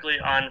very quickly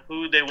on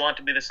who they want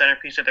to be the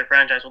centerpiece of their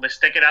franchise. Will they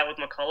stick it out with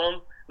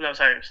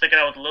stick it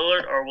out with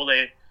Lillard, or will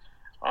they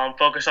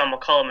focus on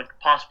McCollum and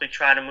possibly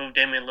try to move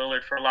Damian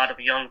Lillard for a lot of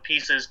young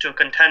pieces to a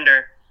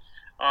contender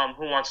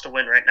who wants to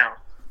win right now?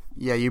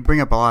 Yeah, you bring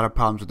up a lot of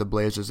problems with the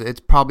Blazers. It's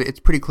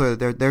pretty clear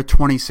that their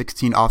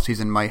 2016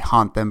 offseason might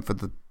haunt them for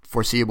the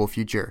foreseeable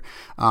future.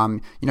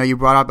 You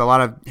brought up a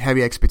lot of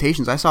heavy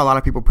expectations. I saw a lot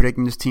of people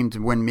predicting this team to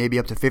win maybe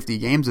up to 50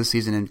 games this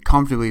season and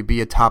comfortably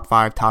be a top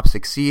 5, top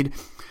 6 seed.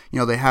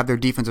 They have their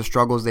defensive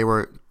struggles. They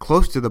were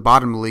close to the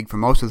bottom of the league for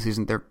most of the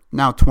season. They're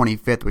now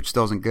 25th, which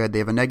still isn't good. They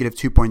have a negative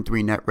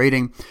 2.3 net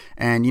rating.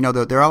 And,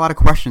 there are a lot of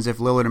questions if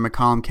Lillard and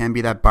McCollum can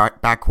be that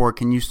backcourt.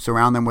 Can you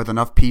surround them with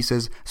enough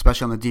pieces,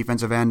 especially on the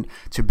defensive end,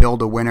 to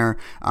build a winner?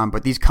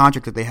 But these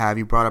contracts that they have,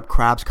 you brought up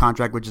Crabbe's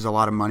contract, which is a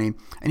lot of money.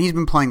 And he's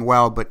been playing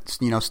well, but,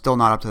 still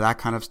not up to that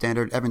kind of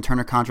standard. Evan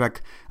Turner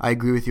contract, I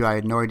agree with you. I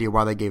had no idea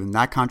why they gave him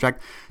that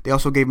contract. They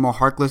also gave Mo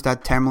Harkless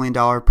that $10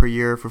 million per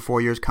year for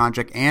 4 years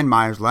contract, and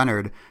Myers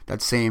Leonard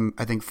that same,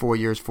 I think, 4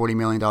 years, $40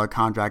 million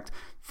contract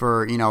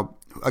for,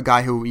 a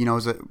guy who,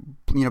 is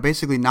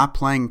basically not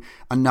playing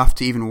enough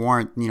to even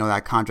warrant,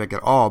 that contract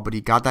at all. But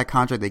he got that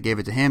contract. They gave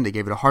it to him. They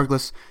gave it to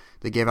Harkless.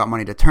 They gave out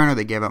money to Turner.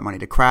 They gave out money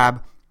to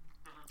Crabbe.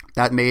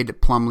 That made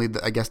Plumlee,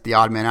 I guess, the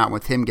odd man out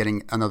with him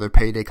getting another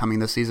payday coming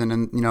this season.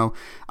 And,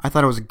 I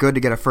thought it was good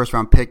to get a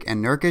first-round pick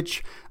and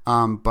Nurkic.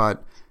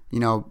 But,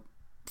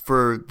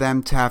 for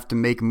them to have to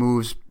make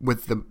moves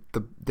with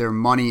their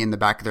money in the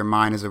back of their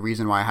mind is a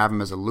reason why I have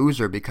them as a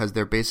loser, because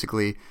they're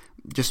basically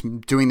just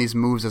doing these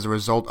moves as a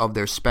result of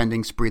their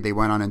spending spree they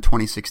went on in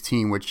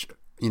 2016, which,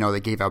 they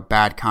gave out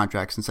bad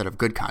contracts instead of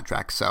good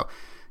contracts. So,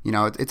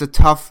 it's a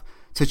tough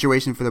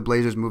situation for the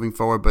Blazers moving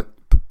forward, but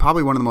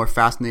probably one of the more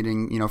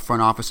fascinating,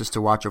 front offices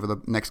to watch over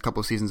the next couple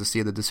of seasons to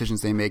see the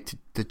decisions they make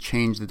to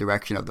change the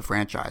direction of the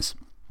franchise.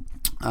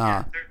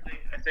 Certainly.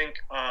 I think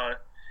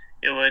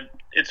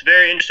it's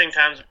very interesting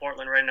times in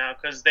Portland right now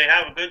because they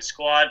have a good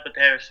squad, but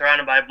they're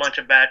surrounded by a bunch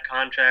of bad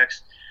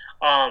contracts,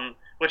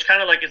 which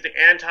kind of is the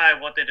anti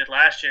of what they did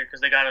last year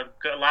because they got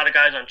a lot of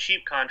guys on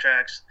cheap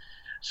contracts.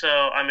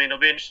 So, it'll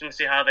be interesting to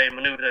see how they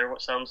maneuver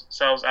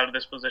themselves out of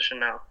this position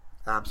now.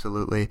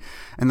 Absolutely.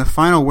 And the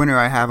final winner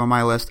I have on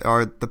my list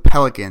are the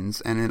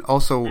Pelicans, and then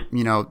also,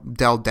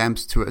 Dell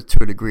Demps to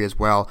a degree as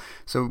well.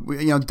 So,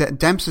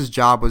 Demps'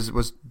 job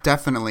was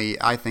definitely,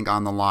 I think,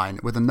 on the line.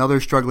 With another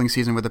struggling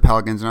season with the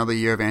Pelicans, another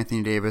year of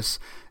Anthony Davis,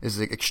 his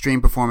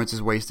extreme performance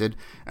is wasted.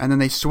 And then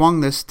they swung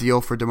this deal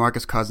for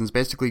DeMarcus Cousins,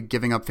 basically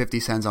giving up 50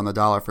 cents on the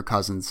dollar for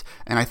Cousins.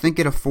 And I think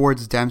it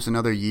affords Demps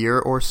another year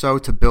or so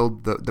to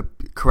build the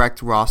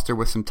correct roster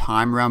with some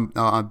time around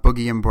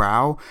Boogie and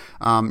Brow.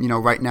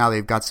 Right now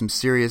they've got some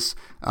serious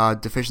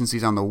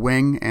deficiencies on the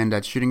wing and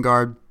at shooting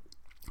guard.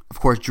 Of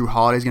course, Drew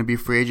Holiday is going to be a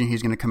free agent.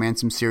 He's going to command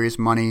some serious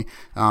money.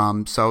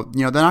 So,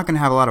 they're not going to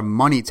have a lot of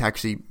money to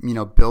actually,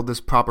 build this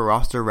proper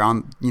roster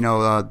around,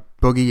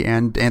 Boogie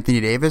and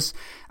Anthony Davis.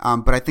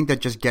 But I think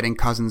that just getting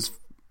Cousins,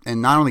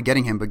 and not only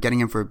getting him, but getting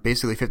him for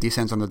basically 50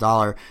 cents on the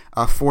dollar,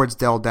 affords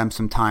Dell Demps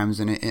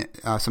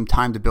some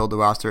time to build the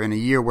roster in a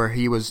year where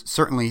he was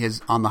certainly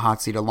on the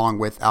hot seat along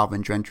with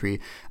Alvin Gentry.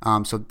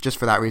 So just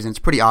for that reason, it's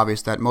pretty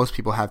obvious that most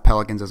people have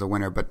Pelicans as a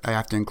winner, but I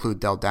have to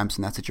include Dell Demps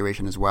in that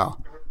situation as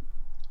well.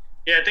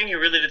 Yeah, I think he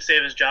really did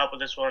save his job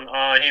with this one.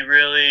 He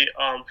really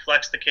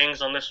flexed the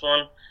Kings on this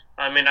one.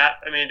 I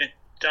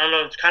don't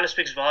know. It kind of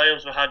speaks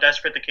volumes of how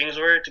desperate the Kings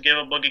were to give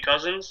up Boogie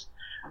Cousins.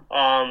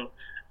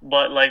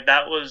 But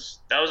that was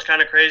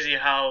kind of crazy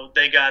how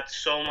they got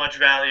so much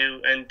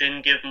value and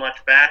didn't give much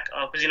back.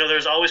 Because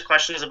there's always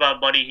questions about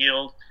Buddy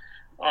Hield,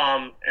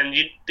 and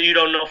you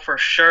don't know for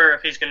sure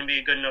if he's going to be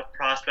a good enough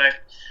prospect.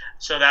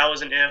 So that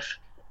was an if.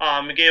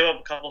 We gave up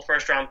a couple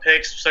first round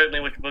picks,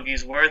 certainly which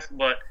Boogie's worth,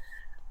 but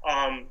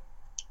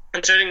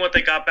considering what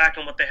they got back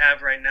and what they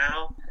have right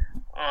now,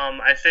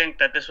 I think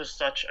that this was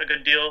such a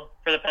good deal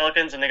for the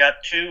Pelicans, and they got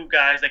two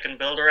guys they can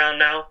build around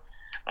now,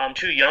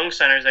 two young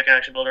centers they can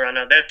actually build around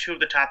now. They have two of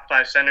the top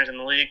 5 centers in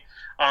the league.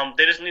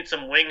 They just need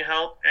some wing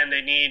help, and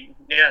they need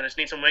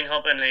some wing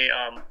help and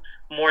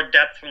more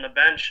depth from the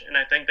bench, and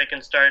I think they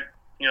can start,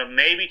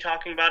 maybe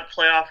talking about a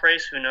playoff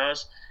race. Who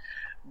knows?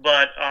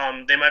 But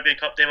they might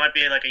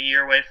be like a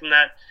year away from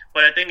that.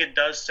 But I think it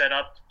does set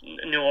up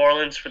New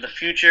Orleans for the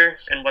future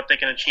and what they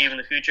can achieve in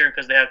the future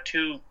because they have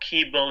two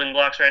key building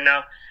blocks right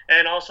now.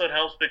 And also it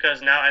helps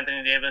because now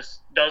Anthony Davis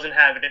doesn't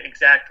have an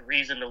exact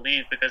reason to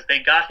leave because they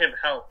got him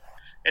help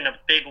in a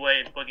big way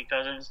in Boogie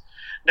Cousins.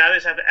 Now they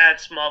just have to add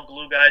small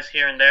glue guys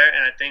here and there,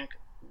 and I think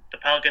the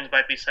Pelicans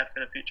might be set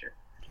for the future.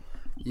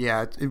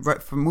 Yeah,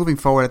 from moving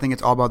forward, I think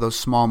it's all about those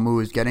small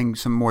moves, getting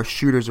some more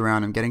shooters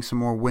around him, getting some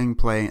more wing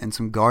play and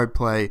some guard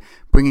play,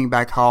 bringing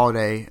back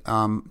Holiday.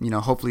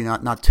 Hopefully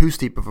not too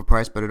steep of a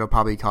price, but it'll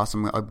probably cost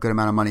them a good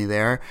amount of money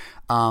there.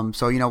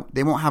 So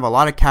they won't have a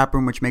lot of cap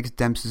room, which makes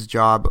Demps'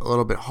 job a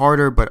little bit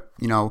harder. But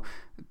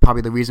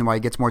probably the reason why he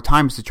gets more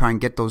time is to try and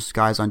get those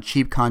guys on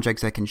cheap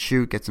contracts that can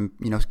shoot, get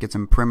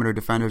some perimeter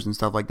defenders and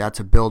stuff like that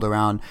to build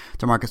around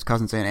DeMarcus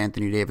Cousins and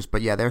Anthony Davis.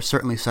 But yeah, they're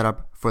certainly set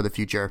up for the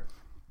future.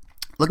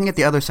 Looking at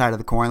the other side of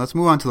the coin, let's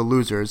move on to the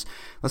losers.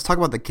 Let's talk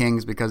about the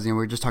Kings because we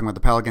were just talking about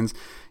the Pelicans.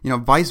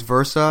 Vice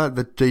versa,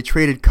 they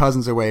traded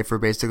Cousins away for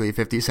basically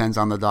 50 cents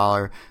on the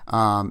dollar.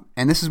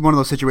 And this is one of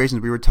those situations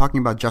we were talking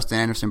about Justin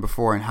Anderson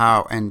before and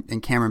how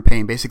and Cameron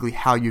Payne, basically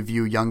how you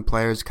view young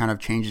players kind of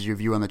changes your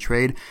view on the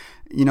trade.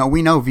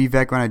 We know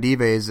Vivek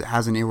Ranadive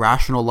has an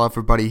irrational love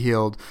for Buddy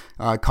Hield,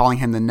 calling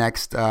him the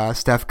next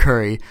Steph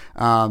Curry.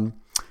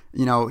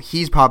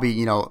 He's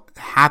probably,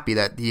 happy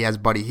that he has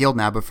Buddy Hield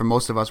now, but for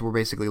most of us, we're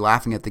basically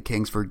laughing at the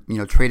Kings for,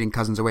 trading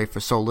Cousins away for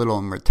so little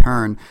in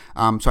return.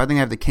 So I think I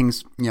have the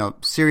Kings,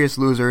 serious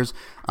losers.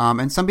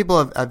 And some people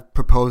have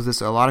proposed this.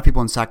 A lot of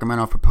people in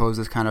Sacramento have proposed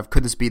this kind of,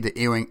 could this be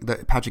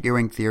the Patrick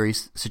Ewing theory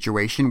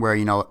situation where,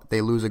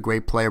 they lose a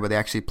great player, but they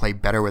actually play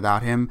better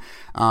without him?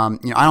 I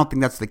don't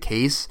think that's the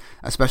case,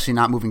 especially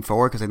not moving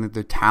forward, because I think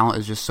their talent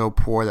is just so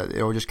poor that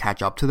it will just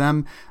catch up to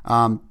them.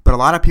 But a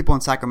lot of people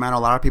in Sacramento, a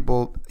lot of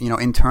people,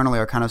 internally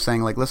are kind of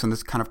saying, like, listen,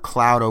 this kind of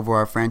cloud over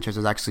our franchise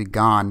is actually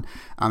gone,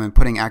 and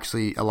putting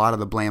actually a lot of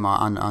the blame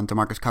on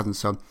DeMarcus Cousins.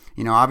 So,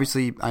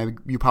 obviously,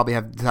 you probably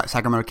have the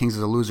Sacramento Kings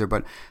as a loser,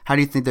 but how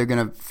do you think they're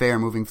going to fare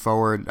moving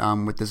forward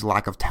with this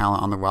lack of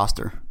talent on the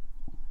roster?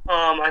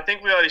 I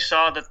think we already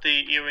saw that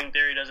the Ewing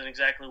theory doesn't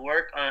exactly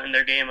work in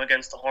their game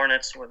against the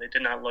Hornets, where they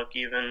did not look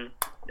even.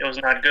 It was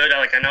not good.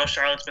 I know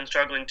Charlotte's been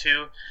struggling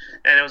too,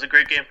 and it was a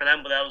great game for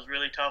them, but that was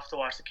really tough to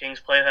watch the Kings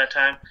play at that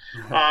time.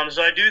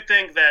 So I do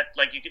think that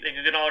you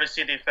can already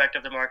see the effect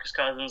of DeMarcus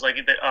Cousins,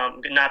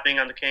 not being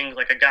on the Kings,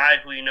 like a guy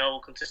who will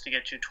consistently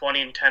get you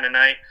 20 and 10 a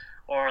night,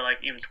 or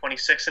even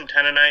 26 and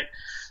 10 a night,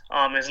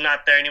 is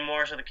not there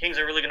anymore. So the Kings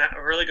are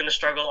really gonna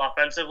struggle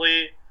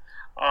offensively.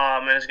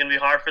 And it's going to be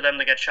hard for them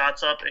to get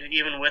shots up,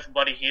 even with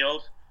Buddy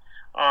Hield.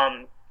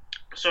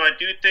 So I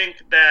do think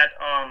that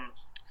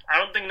I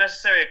don't think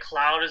necessarily a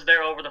cloud is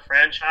there over the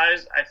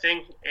franchise. I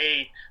think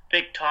a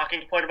big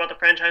talking point about the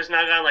franchise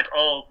now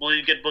gone, will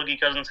you get Boogie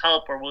Cousins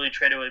help, or will you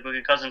trade away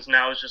Boogie Cousins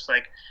now? Is just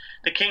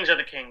the Kings are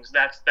the Kings.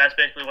 That's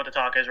basically what the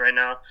talk is right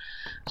now.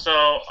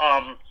 So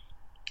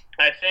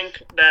I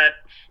think that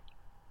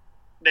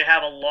they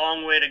have a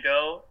long way to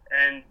go,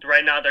 and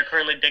right now they're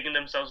currently digging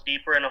themselves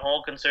deeper in a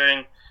hole,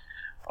 considering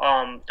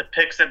the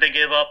picks that they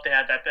gave up.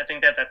 I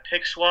think that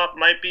pick swap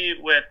might be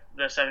with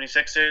the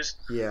 76ers.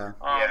 Yeah.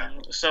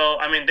 So,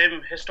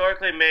 they've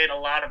historically made a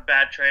lot of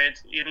bad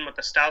trades, even with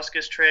the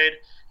Stauskas trade,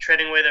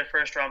 trading away their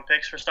first-round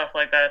picks for stuff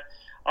like that.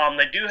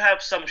 They do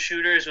have some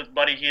shooters with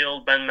Buddy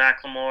Hield, Ben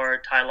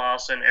McLemore, Ty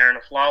Lawson, Aaron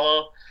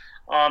Aflalo.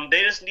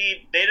 They just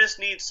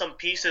need some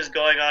pieces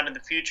going on in the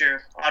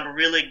future on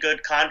really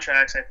good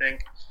contracts, I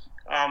think.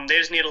 They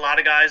just need a lot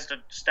of guys to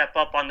step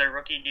up on their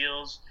rookie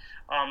deals.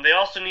 They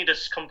also need to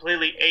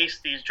completely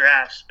ace these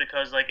drafts,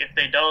 because if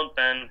they don't,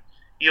 then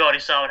you already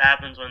saw what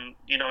happens when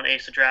you don't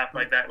ace a draft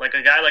like that. Like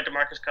a guy like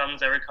DeMarcus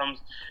Cousins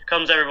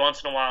comes every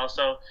once in a while.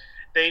 So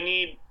they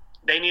need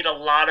a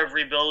lot of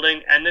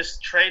rebuilding, and this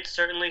trade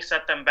certainly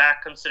set them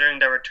back considering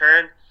their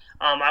return.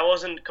 I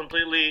wasn't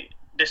completely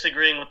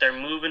disagreeing with their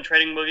move in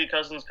trading Boogie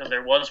Cousins, because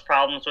there was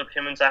problems with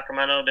him in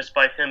Sacramento,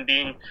 despite him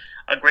being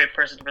a great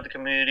person for the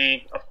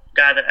community, a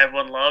guy that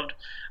everyone loved.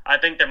 I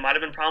think there might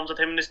have been problems with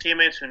him and his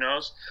teammates. Who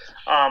knows?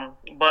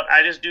 But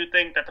I just do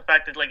think that the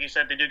fact that, like you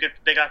said,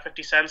 they got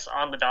 50 cents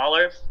on the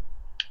dollar.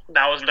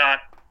 That was not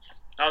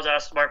a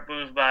smart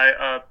move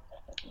by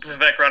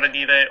Vivek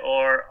Ranadive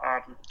or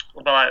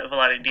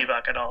Vlade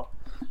Divac at all.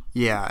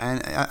 Yeah,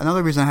 and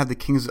another reason I have the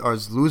Kings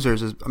as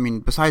losers is,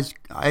 besides,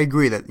 I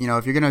agree that,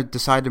 if you're going to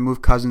decide to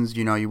move Cousins,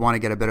 you want to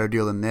get a better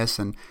deal than this,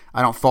 and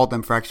I don't fault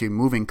them for actually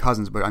moving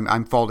Cousins, but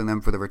I'm faulting them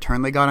for the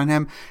return they got on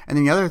him. And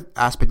then the other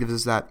aspect of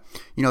this is that,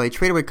 they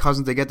trade away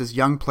Cousins, they get this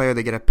young player,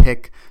 they get a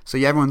pick, so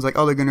everyone's like,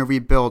 oh, they're going to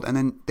rebuild, and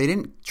then they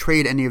didn't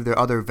trade any of their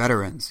other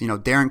veterans.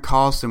 Darren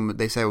Carlson,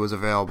 they said was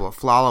available,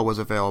 Flala was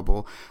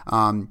available.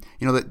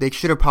 They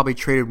should have probably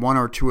traded one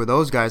or two of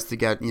those guys to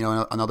get,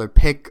 another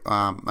pick,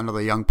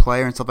 another young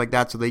player and stuff like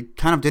that. So they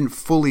kind of didn't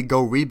fully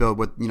go rebuild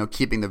with,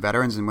 keeping the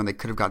veterans, and when they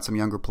could have got some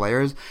younger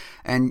players.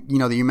 And,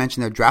 that you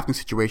mentioned their drafting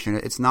situation,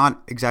 it's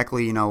not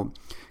exactly,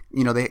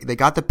 they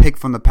got the pick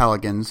from the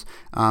Pelicans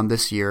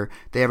this year.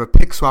 They have a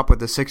pick swap with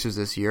the Sixers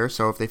this year.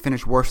 So if they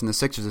finish worse than the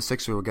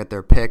Sixers will get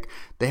their pick.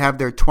 They have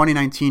their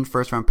 2019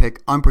 first-round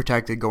pick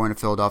unprotected going to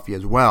Philadelphia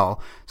as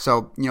well.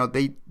 So,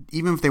 they,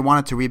 even if they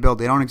wanted to rebuild,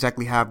 they don't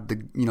exactly have the,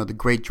 the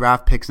great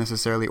draft picks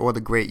necessarily, or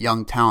the great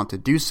young talent to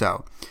do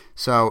so.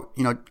 So,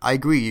 I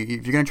agree.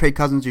 If you're going to trade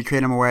Cousins, you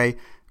trade him away.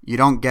 You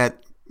don't get,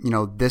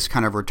 this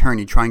kind of return.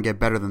 You try and get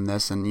better than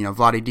this. And,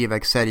 Vlade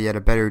Divac said he had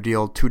a better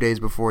deal 2 days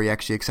before he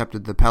actually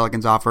accepted the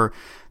Pelicans offer.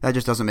 That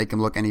just doesn't make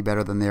him look any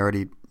better than they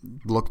already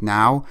look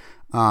now.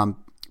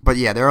 But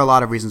yeah, there are a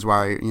lot of reasons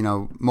why,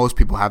 most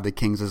people have the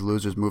Kings as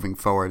losers moving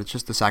forward. It's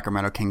just the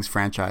Sacramento Kings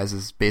franchise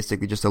is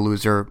basically just a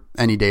loser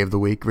any day of the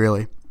week,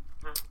 really.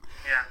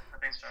 Yeah, I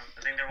think so.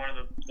 I think they're one of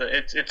the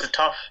it's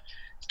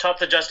tough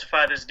to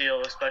justify this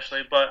deal,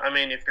 especially. But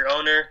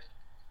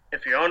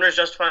if your owner's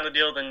justifying the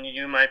deal, then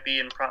you might be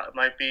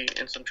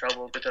in some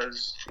trouble,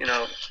 because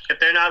if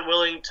they're not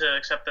willing to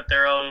accept that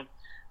their own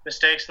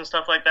mistakes and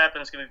stuff like that,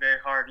 then it's going to be very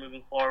hard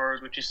moving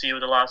forward, which you see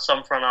with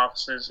some front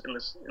offices in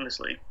this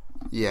league.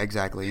 Yeah,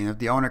 exactly.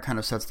 The owner kind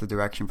of sets the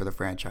direction for the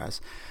franchise.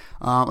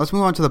 Let's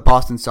move on to the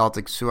Boston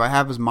Celtics, who I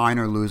have as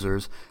minor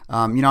losers.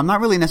 I'm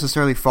not really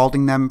necessarily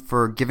faulting them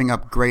for giving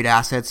up great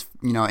assets,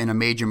 in a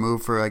major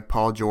move for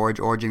Paul George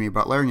or Jimmy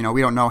Butler.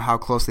 We don't know how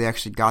close they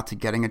actually got to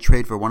getting a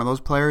trade for one of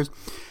those players.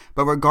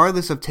 But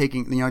regardless of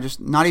taking, just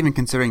not even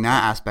considering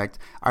that aspect,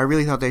 I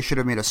really thought they should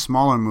have made a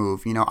smaller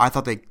move. I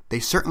thought they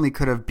certainly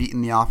could have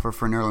beaten the offer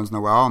for Nerlens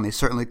Noel, and they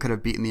certainly could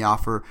have beaten the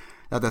offer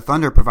that the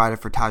Thunder provided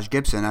for Taj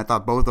Gibson. I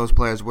thought both those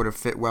players would have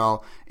fit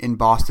well in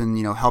Boston,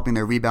 helping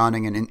their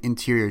rebounding and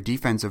interior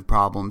defensive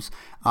problems.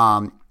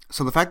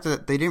 So the fact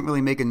that they didn't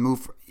really make a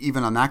move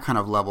even on that kind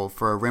of level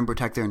for a rim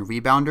protector and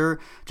rebounder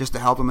just to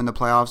help them in the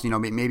playoffs,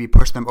 maybe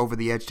push them over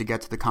the edge to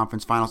get to the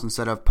conference finals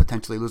instead of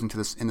potentially losing to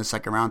this in the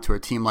second round to a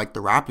team like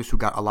the Raptors, who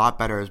got a lot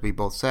better, as we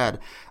both said.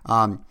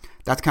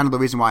 That's kind of the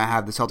reason why I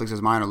have the Celtics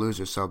as minor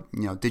losers. So,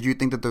 did you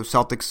think that the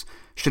Celtics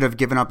should have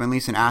given up at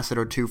least an asset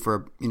or two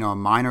for, a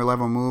minor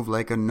level move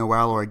like a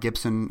Noel or a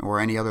Gibson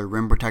or any other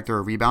rim protector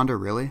or rebounder,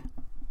 really?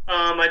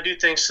 I do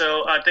think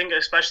so. I think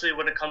especially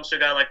when it comes to a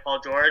guy like Paul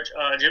George,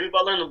 Jimmy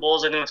Butler and the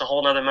Bulls, I think it's a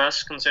whole other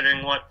mess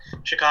considering what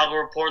Chicago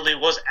reportedly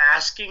was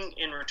asking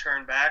in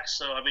return back.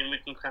 So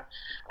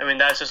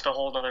that's just a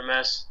whole other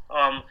mess.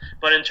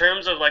 But in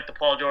terms of like the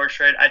Paul George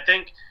trade, I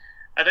think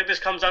this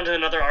comes down to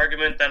another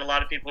argument that a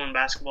lot of people in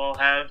basketball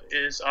have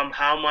is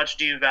how much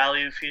do you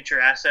value future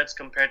assets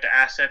compared to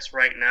assets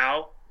right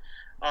now,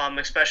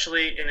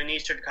 especially in an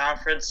Eastern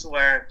Conference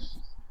where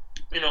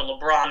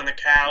LeBron and the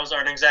Cavs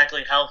aren't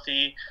exactly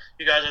healthy.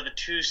 You guys are the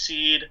 2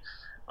 seed.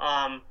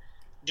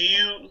 Do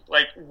you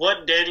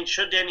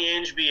should Danny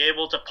Ainge be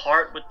able to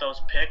part with those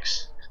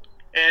picks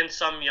and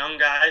some young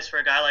guys for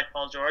a guy like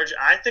Paul George?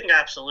 I think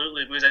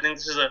absolutely, because I think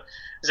this is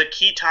a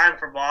key time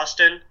for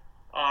Boston.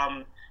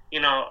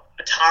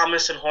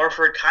 Thomas and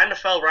Horford kind of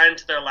fell right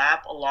into their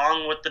lap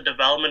along with the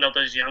development of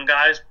those young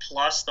guys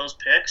plus those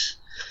picks.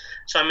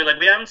 So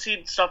we haven't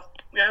seen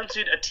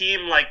a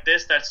team like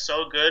this that's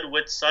so good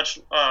with such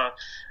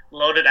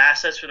loaded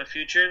assets for the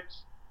future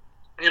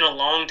in a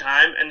long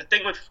time. And the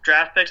thing with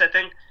draft picks, I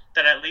think,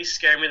 that at least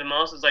scare me the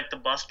most is like the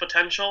bust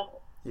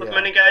potential with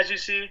many guys you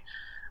see.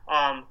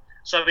 I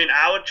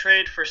would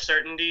trade for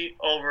certainty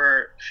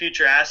over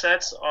future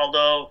assets.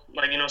 Although,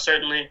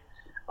 certainly,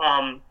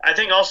 I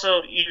think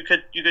also you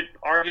could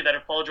argue that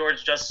if Paul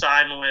George does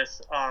sign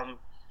with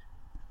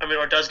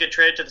or does get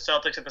traded to the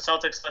Celtics, if the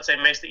Celtics, let's say,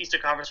 makes the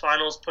Eastern Conference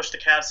Finals, push the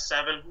Cavs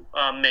 7,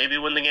 maybe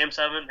win the Game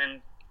 7,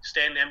 and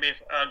stay in the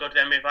NBA, go to the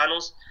NBA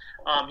Finals,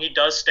 he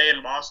does stay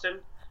in Boston,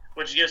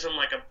 which gives him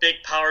like a big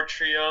power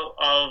trio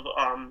of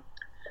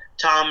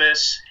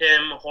Thomas,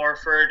 him,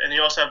 Horford, and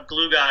you also have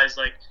glue guys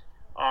like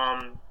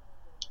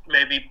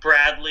maybe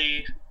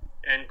Bradley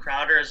and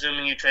Crowder,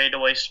 assuming you trade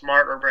away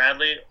Smart or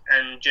Bradley,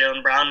 and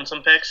Jaylen Brown and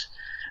some picks.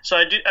 So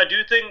I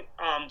do think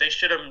they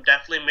should have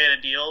definitely made a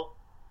deal.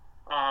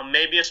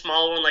 Maybe a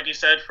smaller one, like you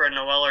said, for a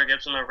Noel or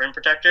Gibson or rim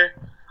protector.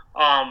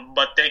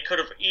 But they could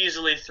have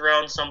easily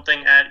thrown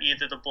something at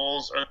either the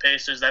Bulls or the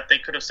Pacers that they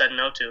could have said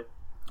no to.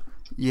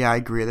 Yeah, I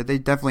agree that they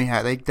definitely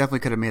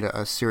could have made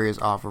a serious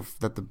offer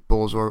that the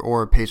Bulls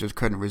or Pacers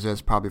couldn't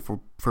resist, probably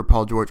for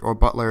Paul George or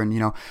Butler. And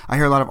I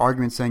hear a lot of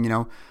arguments saying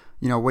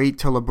wait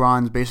till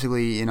LeBron's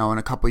basically, in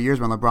a couple of years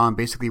when LeBron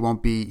basically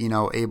won't be,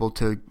 able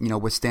to,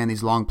 withstand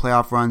these long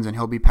playoff runs, and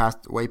he'll be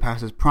way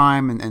past his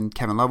prime, and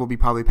Kevin Love will be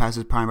probably past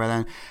his prime by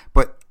then.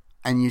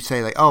 And you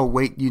say like, oh,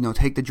 wait,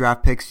 take the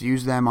draft picks,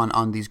 use them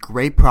on these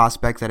great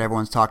prospects that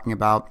everyone's talking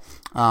about,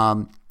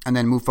 and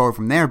then move forward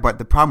from there. But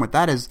the problem with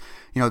that is,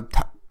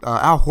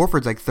 Al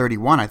Horford's like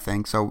 31, I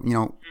think. So,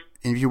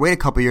 and if you wait a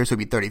couple of years, he'll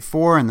be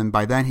 34, and then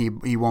by then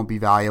he won't be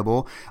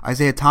valuable.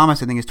 Isaiah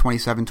Thomas, I think, is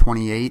 27,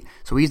 28,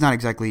 so he's not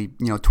exactly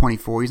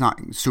 24. He's not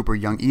super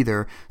young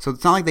either. So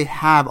it's not like they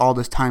have all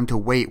this time to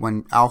wait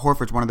when Al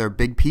Horford's one of their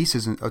big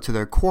pieces to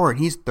their core, and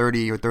he's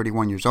 30 or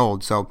 31 years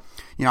old. So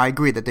I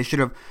agree that they should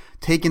have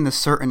taken the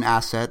certain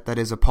asset that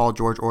is a Paul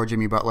George or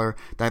Jimmy Butler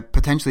that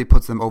potentially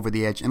puts them over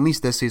the edge, at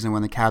least this season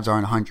when the Cavs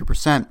aren't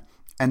 100%.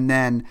 And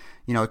then,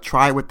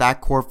 try it with that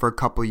core for a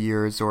couple of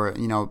years, or,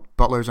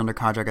 Butler's under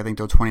contract, I think,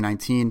 till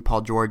 2019.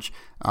 Paul George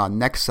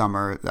next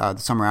summer, the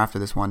summer after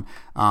this one,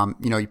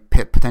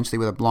 potentially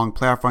with a long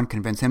playoff run,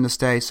 convince him to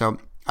stay. So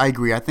I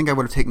agree. I think I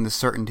would have taken the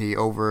certainty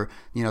over,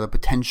 the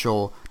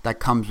potential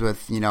that comes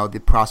with,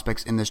 the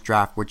prospects in this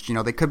draft, which,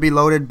 they could be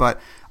loaded, but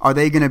are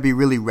they going to be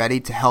really ready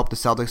to help the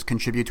Celtics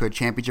contribute to a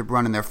championship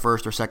run in their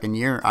first or second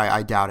year?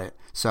 I doubt it.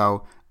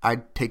 So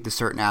I'd take the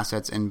certain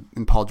assets in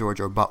Paul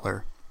George or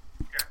Butler.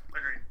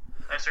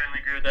 I certainly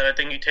agree with that. I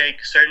think you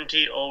take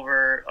certainty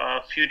over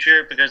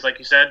future because, like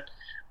you said,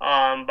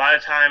 by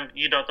the time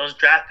those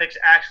draft picks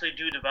actually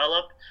do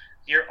develop,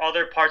 your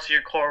other parts of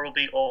your core will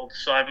be old.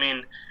 So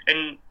and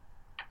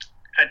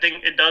I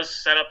think it does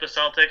set up the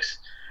Celtics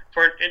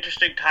for an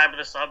interesting time of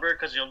the summer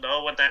because you'll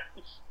know what that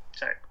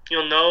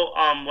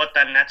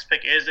next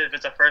pick is if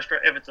it's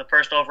the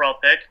first overall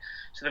pick.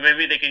 So then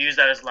maybe they could use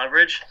that as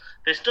leverage.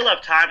 They still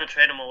have time to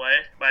trade him away,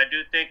 but I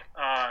do think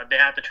they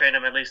have to trade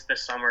him at least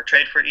this summer.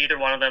 Trade for either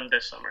one of them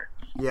this summer.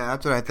 Yeah,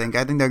 that's what I think.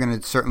 I think they're going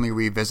to certainly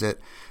revisit,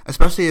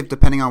 especially if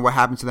depending on what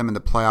happens to them in the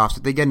playoffs.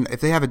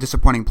 If they have a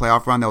disappointing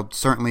playoff run, they'll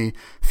certainly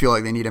feel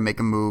like they need to make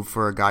a move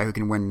for a guy who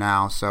can win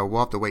now. So we'll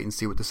have to wait and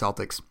see with the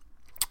Celtics.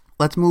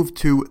 Let's move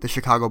to the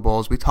Chicago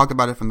Bulls. We talked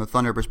about it from the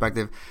Thunder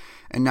perspective,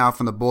 and now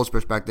from the Bulls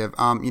perspective.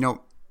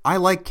 I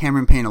like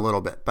Cameron Payne a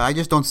little bit, but I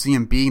just don't see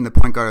him being the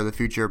point guard of the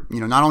future,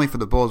 not only for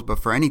the Bulls, but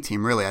for any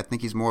team, really. I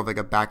think he's more of like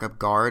a backup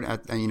guard,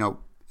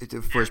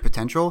 for his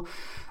potential.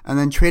 And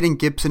then trading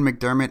Gibson,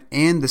 McDermott,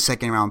 and the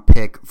second-round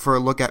pick for a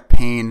look at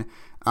Payne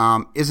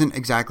isn't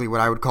exactly what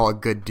I would call a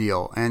good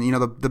deal. And,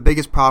 the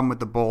biggest problem with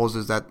the Bulls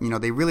is that,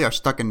 they really are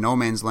stuck in no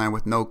man's land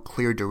with no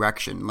clear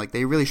direction. Like,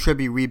 they really should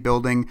be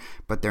rebuilding,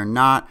 but they're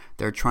not.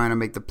 They're trying to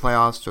make the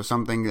playoffs or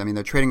something. I mean,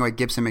 they're trading away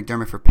Gibson,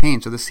 McDermott for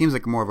Payne, so this seems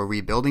like more of a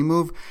rebuilding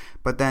move.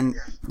 But then,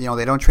 they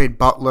don't trade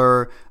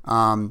Butler.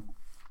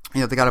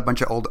 They got a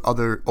bunch of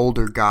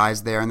older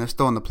guys there, and they're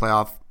still in the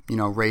playoff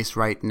race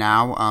right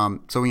now.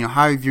 So,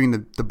 how are you viewing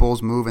the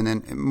Bulls' move, and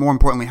then more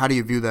importantly, how do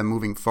you view them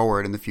moving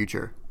forward in the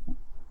future?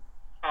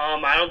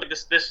 I don't think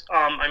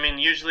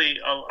usually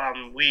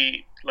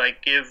we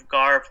give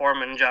Gar,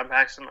 Foreman, and John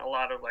Paxson a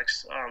lot of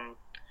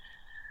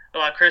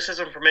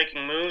criticism for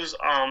making moves.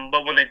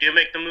 But when they do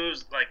make the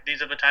moves,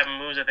 these are the type of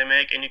moves that they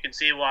make, and you can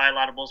see why a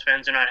lot of Bulls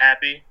fans are not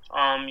happy.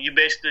 You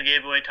basically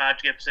gave away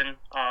Taj Gibson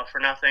for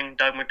nothing,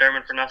 Doug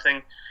McDermott for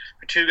nothing,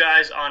 for two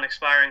guys on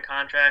expiring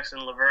contracts in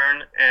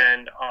Laverne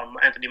and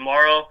Anthony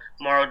Morrow.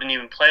 Morrow didn't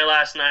even play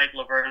last night.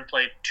 Laverne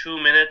played 2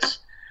 minutes.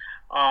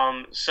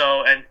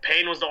 And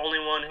Payne was the only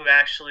one who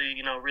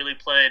actually, really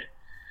played.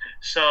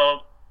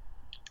 So,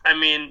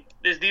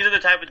 these are the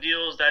type of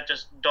deals that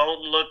just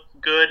don't look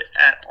good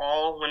at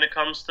all when it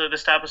comes to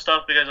this type of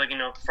stuff because,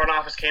 front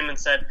office came and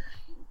said,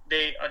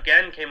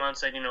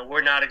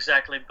 we're not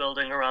exactly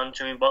building around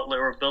Jimmy Butler,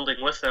 we're building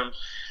with him,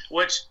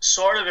 which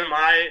sort of in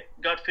my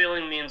gut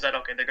feeling means that,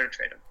 okay, they're going to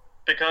trade him.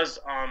 Because,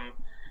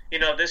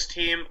 this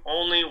team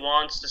only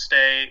wants to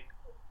stay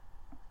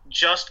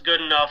just good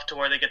enough to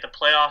where they get the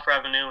playoff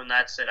revenue, and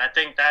that's it. I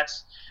think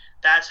that's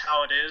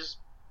how it is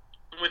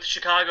with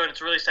Chicago, and it's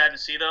really sad to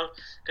see though,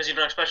 because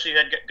especially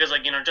because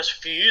just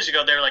a few years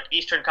ago they were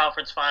Eastern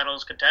Conference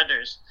Finals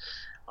contenders.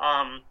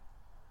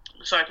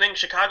 So I think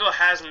Chicago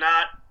has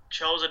not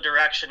chose a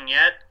direction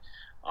yet.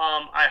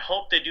 I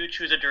hope they do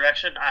choose a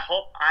direction.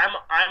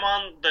 I'm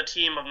on the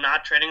team of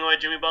not trading away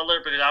Jimmy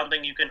Butler because I don't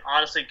think you can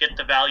honestly get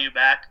the value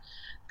back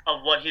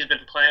of what he's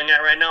been playing at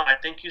right now. I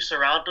think you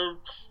surround him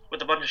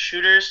with a bunch of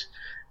shooters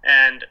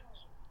and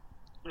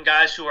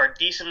guys who are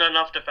decent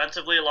enough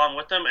defensively along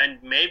with them,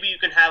 and maybe you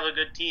can have a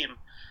good team.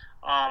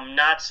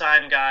 Not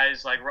sign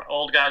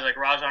old guys like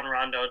Rajon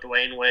Rondo,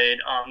 Dwayne Wade,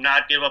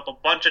 not give up a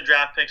bunch of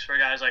draft picks for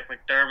guys like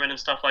McDermott and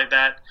stuff like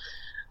that.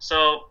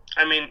 So,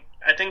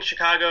 I think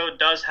Chicago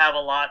does have a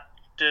lot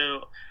to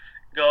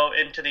go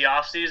into the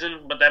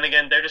offseason, but then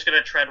again, they're just going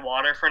to tread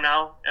water for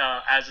now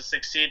as a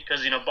 6th seed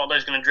because,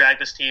 Butler's going to drag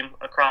this team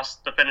across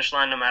the finish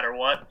line no matter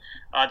what.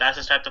 That's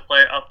the type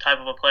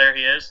of a player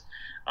he is.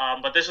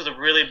 But this was a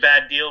really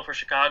bad deal for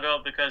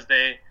Chicago because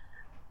they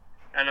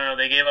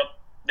gave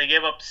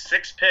up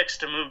 6 picks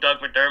to move Doug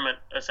McDermott,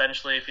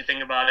 essentially, if you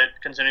think about it,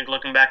 considering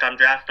looking back on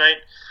draft night.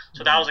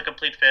 So that was a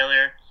complete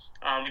failure.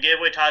 You gave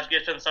away Taj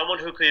Gibson, someone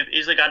who could have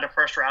easily gotten a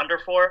first-rounder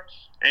for,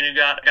 and you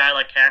got a guy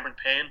like Cameron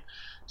Payne.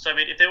 So,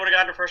 if they would have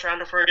gotten a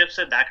first-rounder for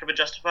Gibson, that could have been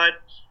justified.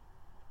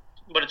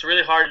 But it's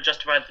really hard to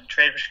justify the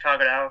trade for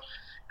Chicago now,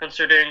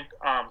 considering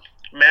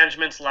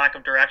management's lack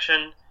of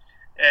direction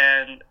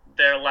and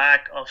their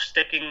lack of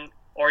sticking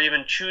or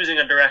even choosing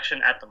a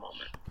direction at the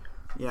moment.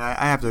 Yeah,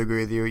 I have to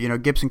agree with you.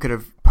 Gibson could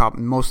have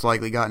most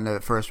likely gotten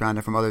a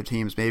first-rounder from other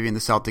teams, maybe in the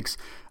Celtics.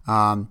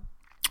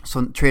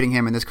 So trading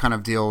him in this kind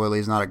of deal really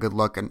is not a good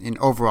look. And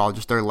overall,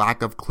 just their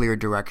lack of clear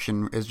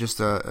direction is just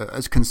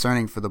is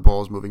concerning for the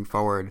Bulls moving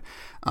forward.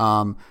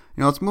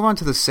 Let's move on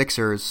to the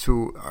Sixers,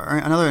 who are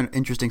another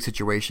interesting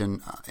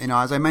situation.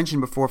 As I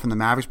mentioned before, from the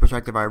Mavericks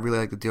perspective, I really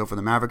like the deal for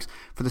the Mavericks.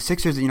 For the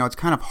Sixers, it's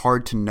kind of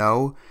hard to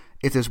know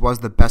if this was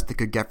the best they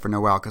could get for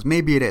Noel, because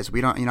maybe it is.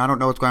 We don't, I don't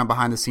know what's going on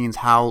behind the scenes,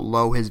 how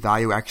low his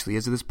value actually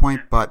is at this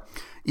point, but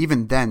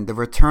even then, the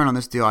return on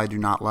this deal I do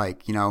not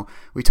like.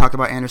 We talked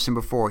about Anderson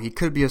before. He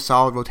could be a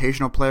solid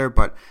rotational player,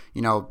 but,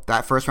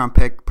 that first-round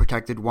pick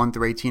protected 1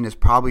 through 18 is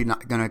probably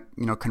not going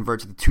to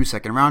convert to the 2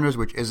 second-rounders,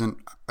 which isn't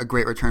a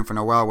great return for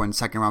Noel when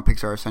second-round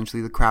picks are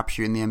essentially the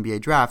crapshoot in the NBA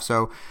draft.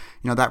 So,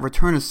 that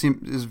return is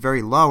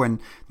very low.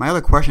 And my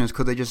other question is,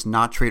 could they just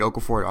not trade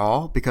Okafor at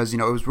all? Because, it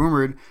was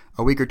rumored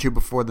a week or two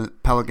before the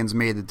Pelicans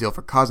made the deal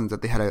for Cousins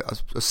that they had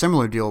a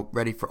similar deal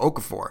ready for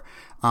Okafor.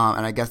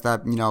 And I guess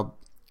that,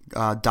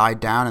 died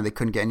down and they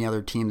couldn't get any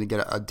other team to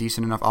get a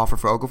decent enough offer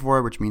for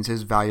Okafor, which means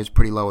his value is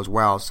pretty low as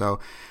well. So,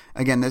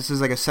 again, this is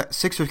like a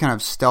Sixers kind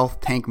of stealth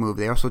tank move.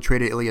 They also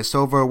traded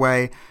Ilyasova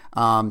away.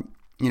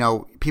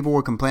 People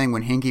were complaining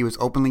when Hinkie was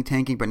openly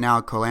tanking, but now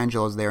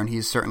Colangelo is there and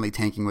he's certainly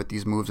tanking with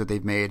these moves that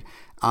they've made.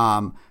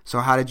 So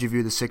how did you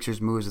view the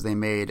Sixers moves that they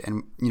made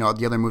and,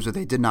 the other moves that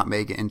they did not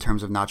make in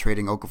terms of not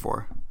trading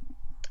Okafor?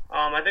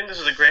 I think this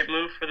is a great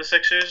move for the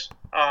Sixers.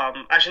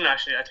 Actually,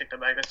 I take that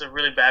back. That's a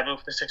really bad move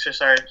for the Sixers,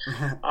 sorry.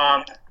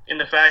 In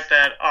the fact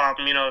that,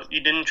 you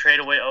didn't trade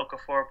away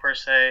Okafor per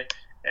se,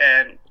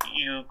 and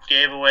you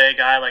gave away a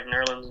guy like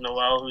Nerlens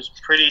Noel, who's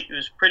pretty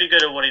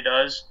good at what he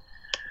does.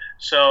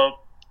 So,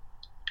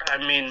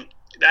 that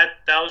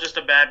was just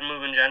a bad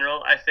move in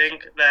general. I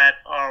think that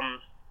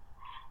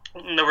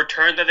the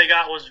return that they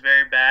got was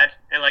very bad,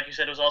 and like you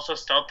said, it was also a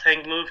stealth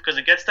tank move because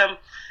it gets them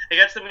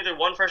either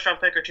one first round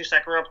pick or two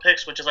second round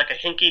picks, which is like a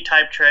hinky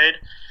type trade,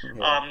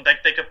 that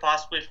they could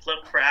possibly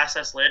flip for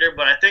assets later.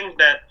 But I think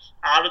that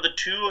out of the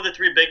two of the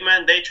three big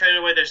men, they traded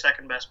away their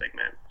second best big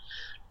man,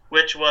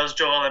 which was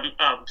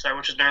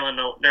which is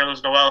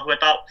Nerlens Noel, who I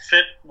thought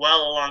fit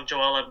well along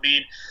Joel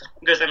Embiid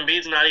because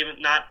Embiid's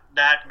not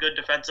that good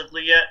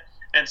defensively yet.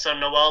 And so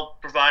Noel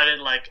provided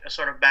like a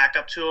sort of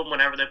backup to him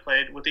whenever they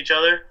played with each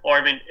other, or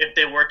I mean, if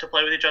they were to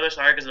play with each other,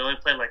 because they only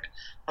played like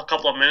a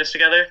couple of minutes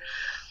together.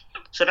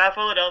 So now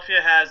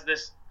Philadelphia has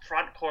this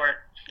front court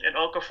in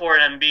Okafor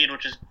and Embiid,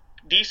 which is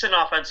decent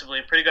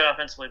offensively, pretty good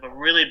offensively, but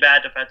really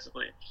bad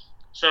defensively.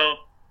 So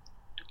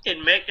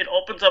it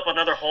opens up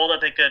another hole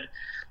that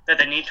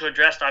they need to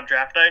address on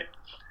draft night.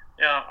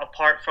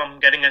 Apart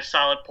from getting a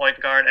solid point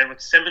guard, and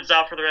with Simmons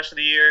out for the rest of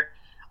the year.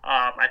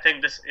 I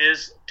think this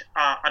is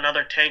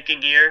another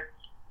tanking year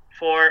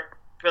for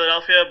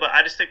Philadelphia, but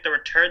I just think the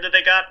return that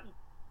they got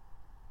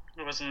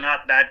was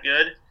not that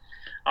good.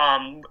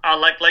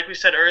 Like we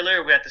said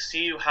earlier, we have to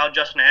see how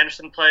Justin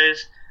Anderson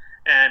plays,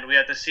 and we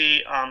have to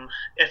see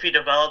if he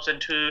develops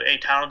into a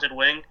talented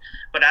wing.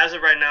 But as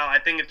of right now, I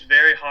think it's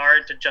very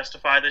hard to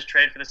justify this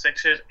trade for the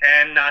Sixers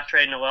and not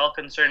trade Noel,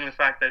 considering the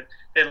fact that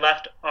they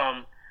left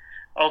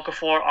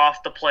Okafor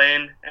off the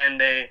plane,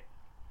 and they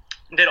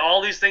did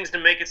all these things to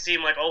make it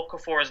seem like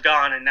Okafor is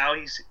gone, and now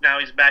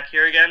he's back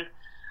here again.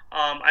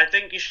 I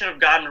think you should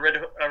have gotten rid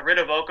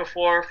of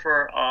Okafor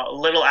for a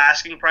little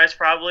asking price,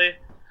 probably.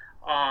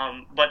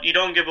 But you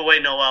don't give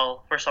away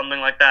Noel for something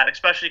like that,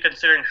 especially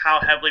considering how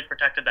heavily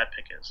protected that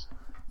pick is.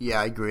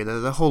 Yeah, I agree.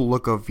 The whole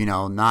look of,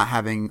 not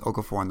having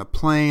Okafor on the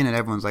plane, and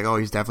everyone's like, oh,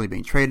 he's definitely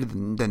being traded,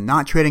 then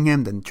not trading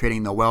him, then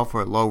trading Noel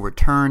for a low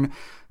return.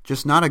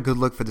 Just not a good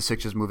look for the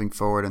Sixers moving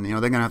forward, and they're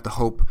going to have to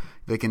hope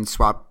they can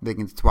swap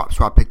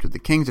picks with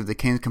the Kings if the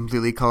Kings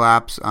completely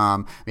collapse.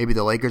 Maybe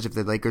the Lakers, if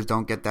the Lakers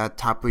don't get that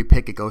top 3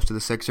 pick, it goes to the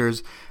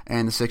Sixers,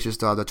 and the Sixers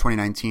still have the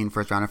 2019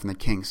 first rounder from the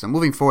Kings. So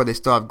moving forward, they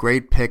still have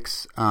great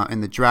picks in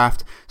the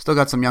draft. Still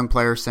got some young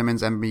players,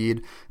 Simmons,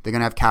 Embiid. They're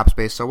going to have cap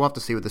space, so we'll have to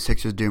see what the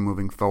Sixers do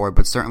moving forward.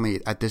 But certainly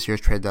at this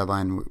year's trade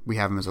deadline, we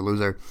have them as a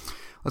loser.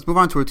 Let's move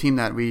on to a team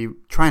that we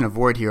try and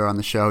avoid here on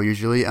the show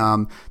usually,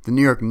 the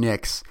New York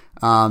Knicks.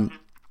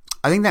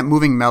 I think that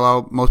moving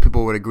Melo, most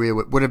people would agree,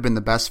 would have been the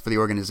best for the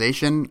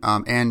organization,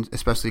 and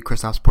especially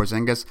Kristaps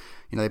Porzingis.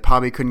 They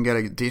probably couldn't get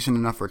a decent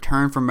enough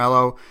return from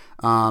Melo.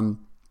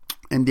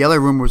 And the other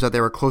rumor was that they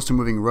were close to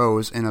moving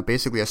Rose in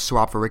basically a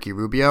swap for Ricky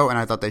Rubio, and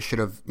I thought they should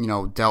have,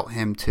 dealt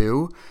him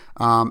too.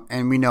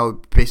 And we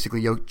know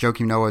basically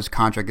Joakim Noah's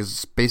contract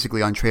is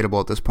basically untradeable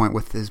at this point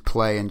with his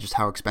play and just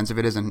how expensive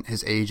it is and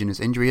his age and his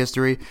injury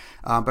history.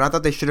 But I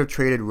thought they should have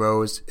traded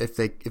Rose if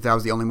that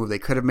was the only move they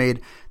could have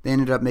made. They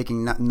ended up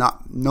making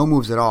no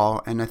moves at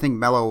all. And I think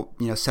Melo,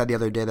 said the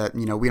other day that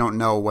we don't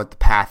know what the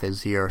path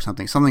is here or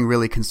something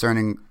really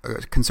concerning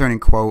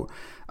quote.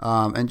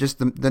 And just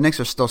the Knicks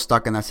are still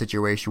stuck in that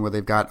situation where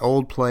they've got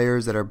old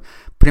players that are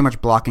pretty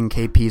much blocking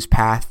KP's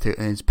path to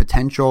his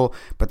potential,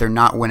 but they're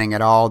not winning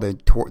at all. They're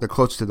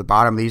close to the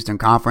bottom of the Eastern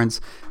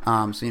Conference.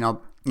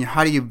 So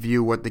how do you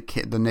view what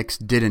the Knicks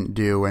didn't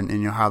do,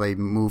 and how they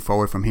move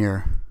forward from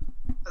here?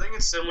 I think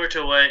it's similar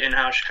to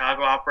how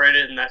Chicago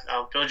operated, and that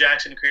Phil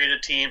Jackson created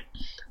a team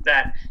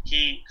that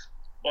he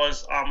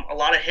was a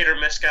lot of hit or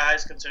miss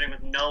guys, considering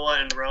with Noah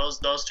and Rose,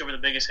 those two were the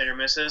biggest hit or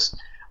misses.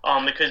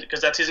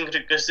 Because this season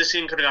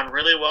could have gone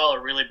really well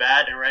or really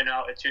bad, and right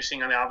now you're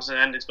seeing on the opposite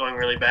end, it's going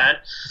really bad.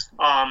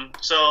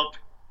 So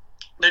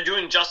they're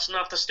doing just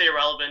enough to stay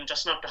relevant,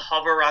 just enough to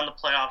hover around the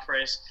playoff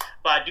race.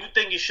 But I do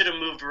think you should have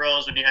moved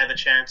Rose when you had the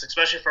chance,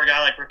 especially for a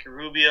guy like Ricky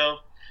Rubio,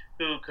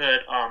 who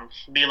could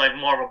be like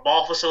more of a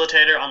ball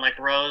facilitator, unlike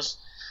Rose.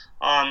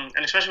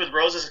 And especially with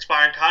Rose's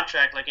expiring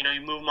contract,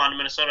 you move him on to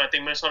Minnesota. I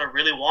think Minnesota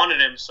really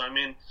wanted him, so I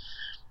mean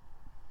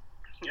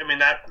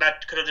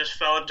that could have just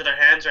fell into their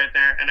hands right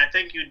there. And I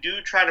think you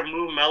do try to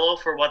move Melo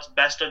for what's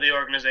best of the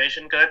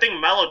organization, because I think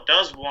Melo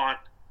does want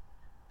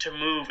to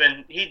move,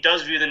 and he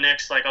does view the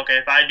Knicks like, okay,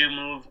 if I do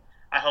move,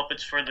 I hope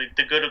it's for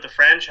the good of the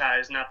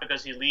franchise, not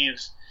because he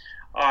leaves.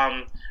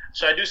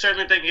 So I do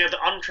certainly think you have the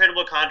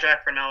untradeable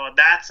contract for Noah.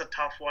 That's a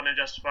tough one to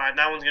justify.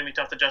 That one's going to be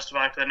tough to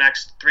justify for the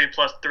next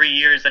 3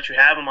 years that you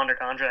have him under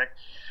contract.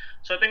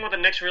 So I think what the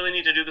Knicks really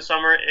need to do this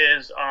summer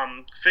is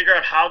figure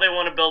out how they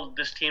want to build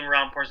this team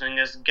around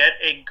Porzingis. Get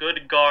a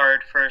good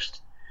guard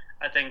first.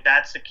 I think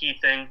that's the key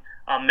thing.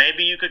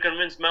 Maybe you could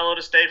convince Melo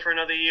to stay for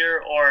another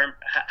year, or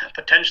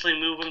potentially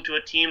move him to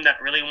a team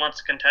that really wants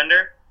a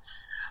contender.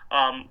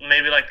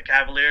 Maybe like the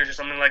Cavaliers or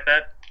something like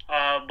that.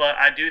 But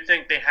I do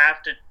think they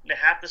have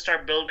to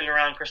start building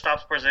around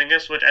Kristaps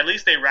Porzingis, which at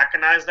least they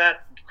recognize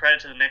that. Credit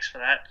to the Knicks for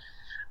that.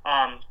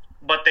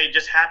 But they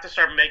just have to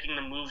start making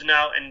the moves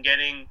now and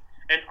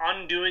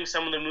undoing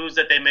some of the moves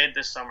that they made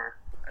this summer,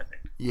 I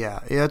think.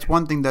 Yeah, it's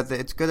one thing that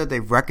it's good that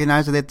they've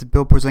recognized that they have to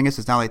build Porzingis.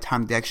 It's now the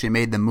time they actually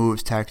made the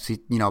moves to actually,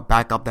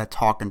 back up that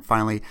talk and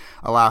finally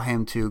allow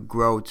him to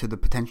grow to the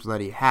potential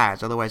that he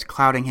has. Otherwise,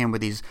 clouding him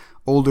with these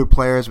older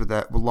players with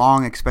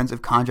long,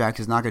 expensive contracts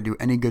is not going to do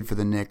any good for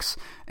the Knicks.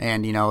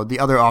 And, the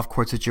other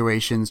off-court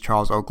situations,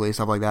 Charles Oakley,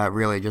 stuff like that,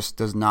 really just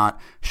does not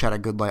shed a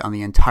good light on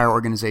the entire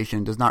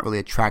organization, does not really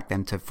attract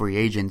them to free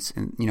agents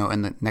in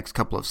the next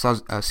couple of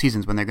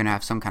seasons when they're going to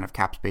have some kind of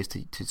cap space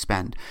to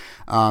spend.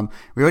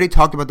 We already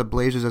talked about the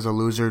Blazers as a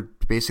loser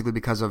basically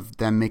because of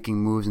them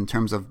making moves in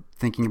terms of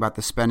thinking about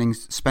the spending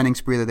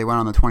spree that they went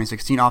on the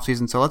 2016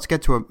 offseason. So let's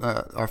get to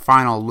our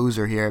final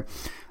loser here.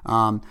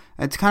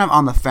 It's kind of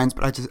on the fence,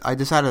 but I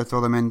decided to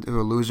throw them into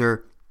a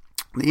loser.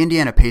 The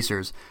Indiana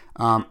Pacers.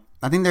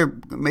 I think they're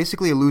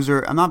basically a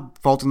loser. I'm not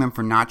faulting them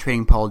for not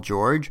trading Paul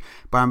George,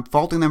 but I'm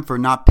faulting them for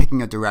not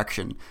picking a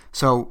direction.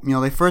 So,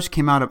 they first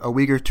came out a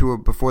week or two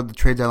before the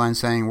trade deadline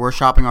saying, we're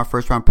shopping our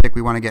first-round pick.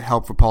 We want to get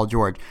help for Paul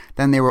George.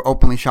 Then they were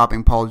openly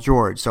shopping Paul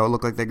George. So it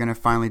looked like they're going to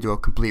finally do a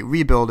complete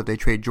rebuild if they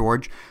trade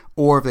George.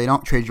 Or if they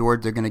don't trade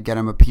George, they're going to get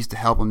him a piece to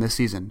help him this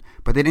season.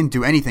 But they didn't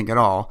do anything at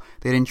all.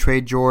 They didn't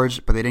trade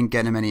George, but they didn't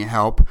get him any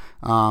help.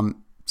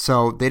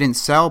 So they didn't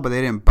sell, but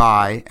they didn't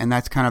buy, and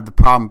that's kind of the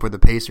problem for the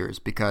Pacers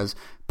because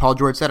Paul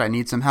George said, I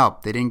need some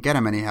help. They didn't get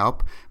him any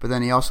help, but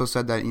then he also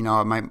said that,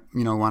 I might,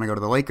 want to go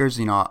to the Lakers.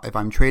 If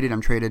I'm traded,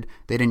 I'm traded.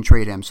 They didn't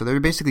trade him. So they're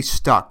basically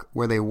stuck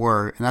where they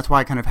were, and that's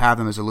why I kind of have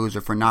them as a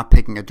loser for not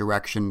picking a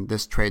direction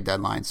this trade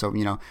deadline. So,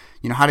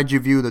 how did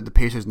you view the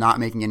Pacers not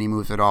making any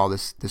moves at all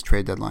this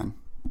trade deadline?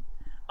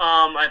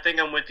 I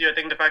think I'm with you. I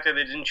think the fact that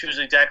they didn't choose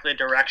exactly a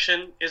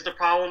direction is the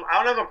problem. I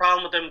don't have a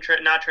problem with them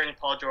not trading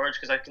Paul George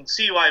because I can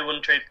see why I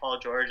wouldn't trade Paul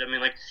George. I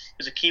mean,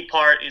 he's a key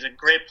part. He's a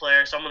great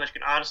player, someone that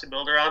you can honestly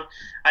build around.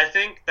 I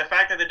think the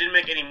fact that they didn't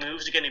make any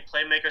moves to get any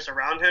playmakers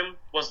around him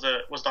was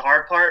the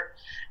hard part.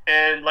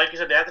 And like you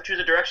said, they have to choose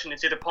a direction.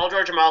 It's either Paul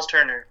George or Miles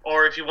Turner.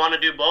 Or if you want to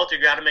do both,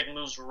 you got to make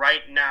moves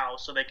right now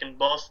so they can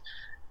both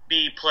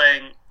be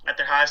playing at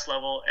their highest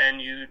level and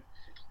you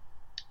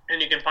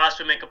can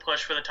possibly make a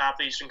push for the top of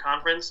the Eastern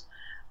Conference.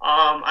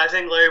 I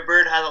think Larry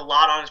Bird has a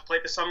lot on his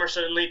plate this summer.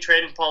 Certainly,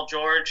 trading Paul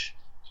George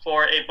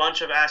for a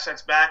bunch of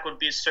assets back would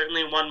be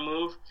certainly one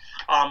move.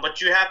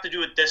 But you have to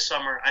do it this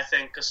summer, I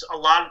think, because a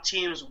lot of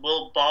teams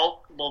will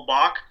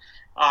balk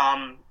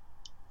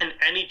in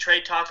any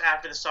trade talks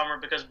after the summer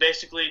because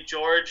basically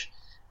George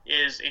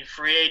is a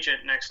free agent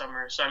next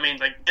summer. So, I mean,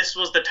 this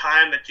was the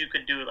time that you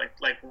could do it,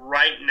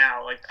 right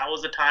now. That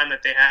was the time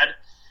that they had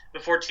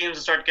before teams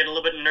would start getting a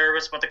little bit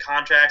nervous about the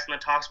contracts and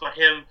the talks about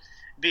him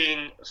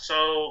being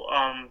so,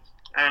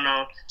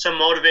 so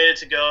motivated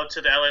to go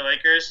to the LA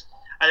Lakers.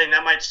 I think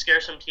that might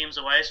scare some teams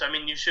away. So, I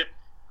mean, you should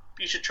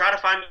try to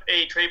find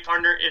a trade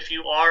partner if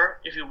you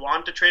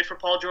want to trade for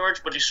Paul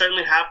George, but you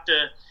certainly have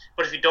to,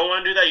 but if you don't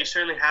want to do that, you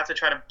certainly have to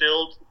try to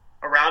build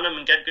around him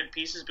and get good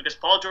pieces because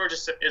Paul George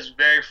is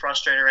very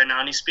frustrated right now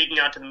and he's speaking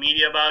out to the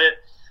media about it.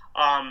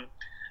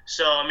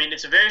 So, I mean,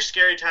 it's a very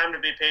scary time to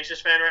be a Pacers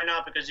fan right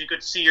now because you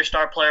could see your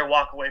star player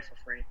walk away for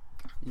free.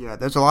 Yeah,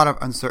 there's a lot of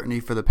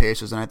uncertainty for the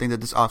Pacers, and I think that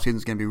this offseason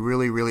is going to be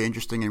really, really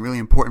interesting and really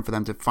important for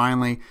them to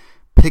finally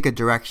pick a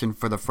direction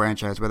for the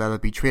franchise, whether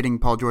that be trading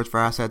Paul George for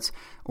assets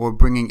or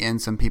bringing in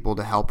some people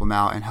to help him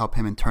out and help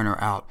him and Turner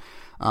out.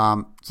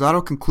 So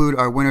that'll conclude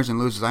our winners and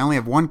losers. I only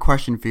have one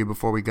question for you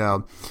before we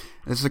go.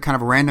 This is a kind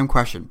of a random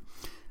question.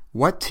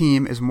 What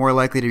team is more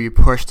likely to be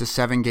pushed to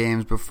 7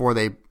 games before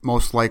they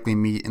most likely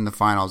meet in the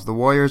finals, the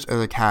Warriors or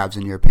the Cavs,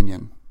 in your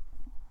opinion?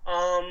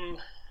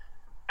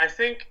 I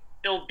think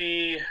it'll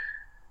be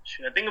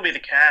the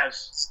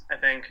Cavs. I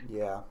think.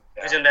 Yeah.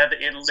 Because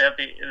they have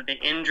the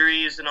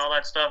injuries and all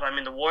that stuff. I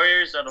mean, the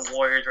Warriors are the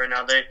Warriors right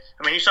now.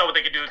 You saw what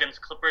they could do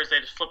against the Clippers. They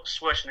just flip a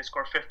switch and they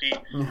score 50. The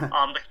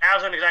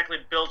Cavs aren't exactly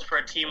built for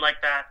a team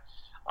like that.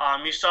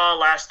 You saw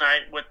last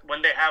night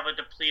when they have a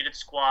depleted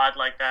squad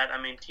like that.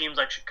 I mean, teams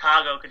like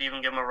Chicago could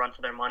even give them a run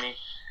for their money.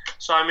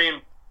 So, I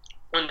mean,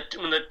 when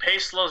the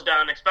pace slows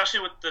down, especially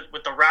with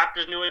the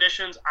Raptors' new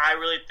additions, I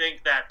really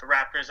think that the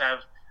Raptors have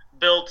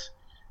built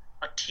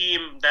a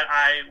team that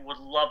I would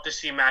love to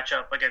see match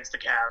up against the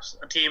Cavs.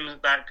 A team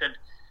that could,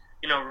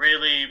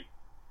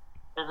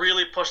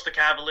 really push the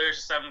Cavaliers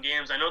to 7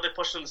 games. I know they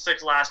pushed them to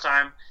 6 last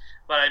time,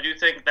 but I do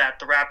think that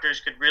the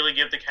Raptors could really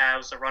give the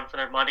Cavs a run for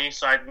their money.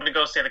 So I'm going to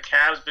go say the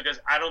Cavs because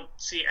I don't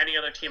see any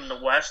other team in the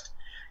West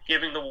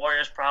giving the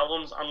Warriors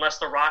problems unless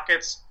the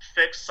Rockets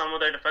fix some of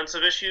their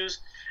defensive issues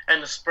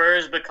and the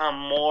Spurs become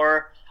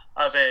more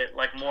of a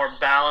more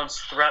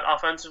balanced threat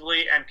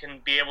offensively and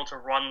can be able to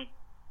run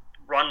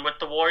with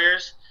the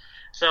Warriors.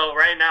 So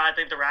right now I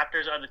think the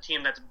Raptors are the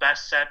team that's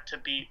best set to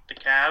beat the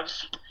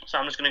Cavs. So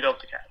I'm just going to go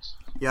with the Cavs.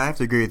 Yeah, I have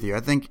to agree with you. I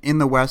think in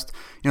the West,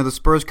 the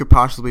Spurs could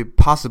possibly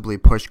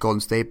push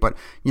Golden State, but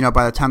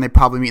by the time they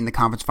probably meet in the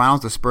conference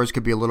finals, the Spurs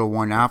could be a little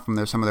worn out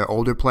from some of their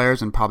older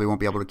players and probably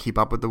won't be able to keep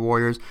up with the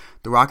Warriors.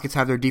 The Rockets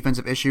have their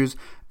defensive issues,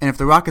 and if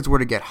the Rockets were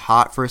to get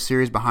hot for a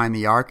series behind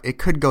the arc, it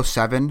could go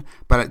 7,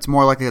 but it's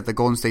more likely that the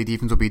Golden State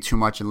defense will be too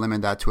much and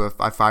limit that to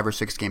a 5 or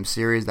 6 game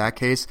series, that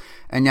case.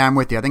 And yeah, I'm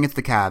with you. I think it's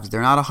the Cavs.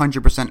 They're not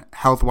 100%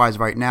 health-wise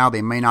right now.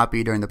 They may not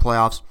be during the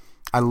playoffs.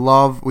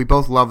 We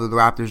both love the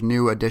Raptors'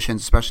 new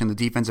additions, especially in the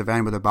defensive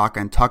end with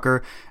Ibaka and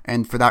Tucker.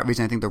 And for that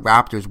reason, I think the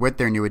Raptors, with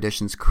their new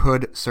additions,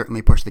 could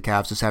certainly push the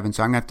Cavs to 7.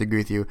 So I'm going to have to agree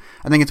with you.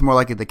 I think it's more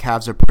likely the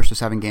Cavs are pushed to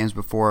 7 games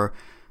before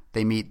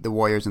they meet the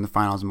Warriors in the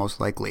finals, most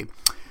likely.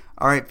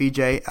 All right,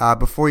 VJ,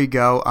 before you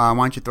go, why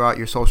don't you throw out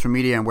your social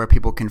media and where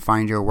people can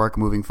find your work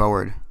moving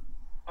forward?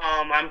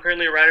 I'm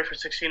currently a writer for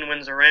 16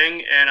 Wins a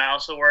Ring, and I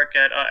also work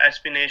at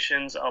SB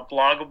Nation's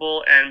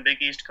Bloggable and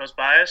Big East Coast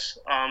Bias.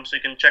 So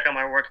you can check out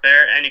my work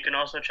there, and you can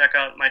also check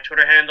out my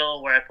Twitter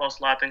handle where I post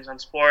a lot of things on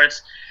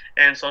sports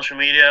and social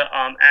media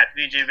at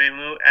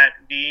VJVemu, at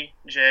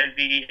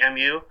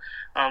VJVEMU.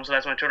 So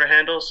that's my Twitter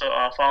handle. So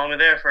follow me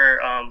there for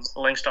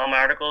links to all my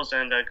articles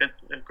and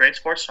great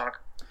sports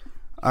talk.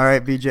 All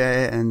right, VJ,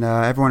 and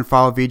everyone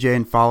follow VJ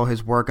and follow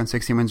his work on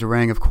 16 Wins a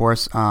Ring, of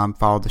course.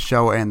 Follow the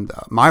show and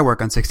my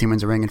work on 16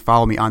 Wins a Ring, and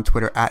follow me on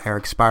Twitter at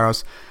Eric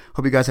Spiros.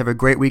 Hope you guys have a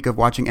great week of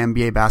watching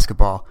NBA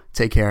basketball.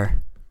 Take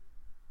care.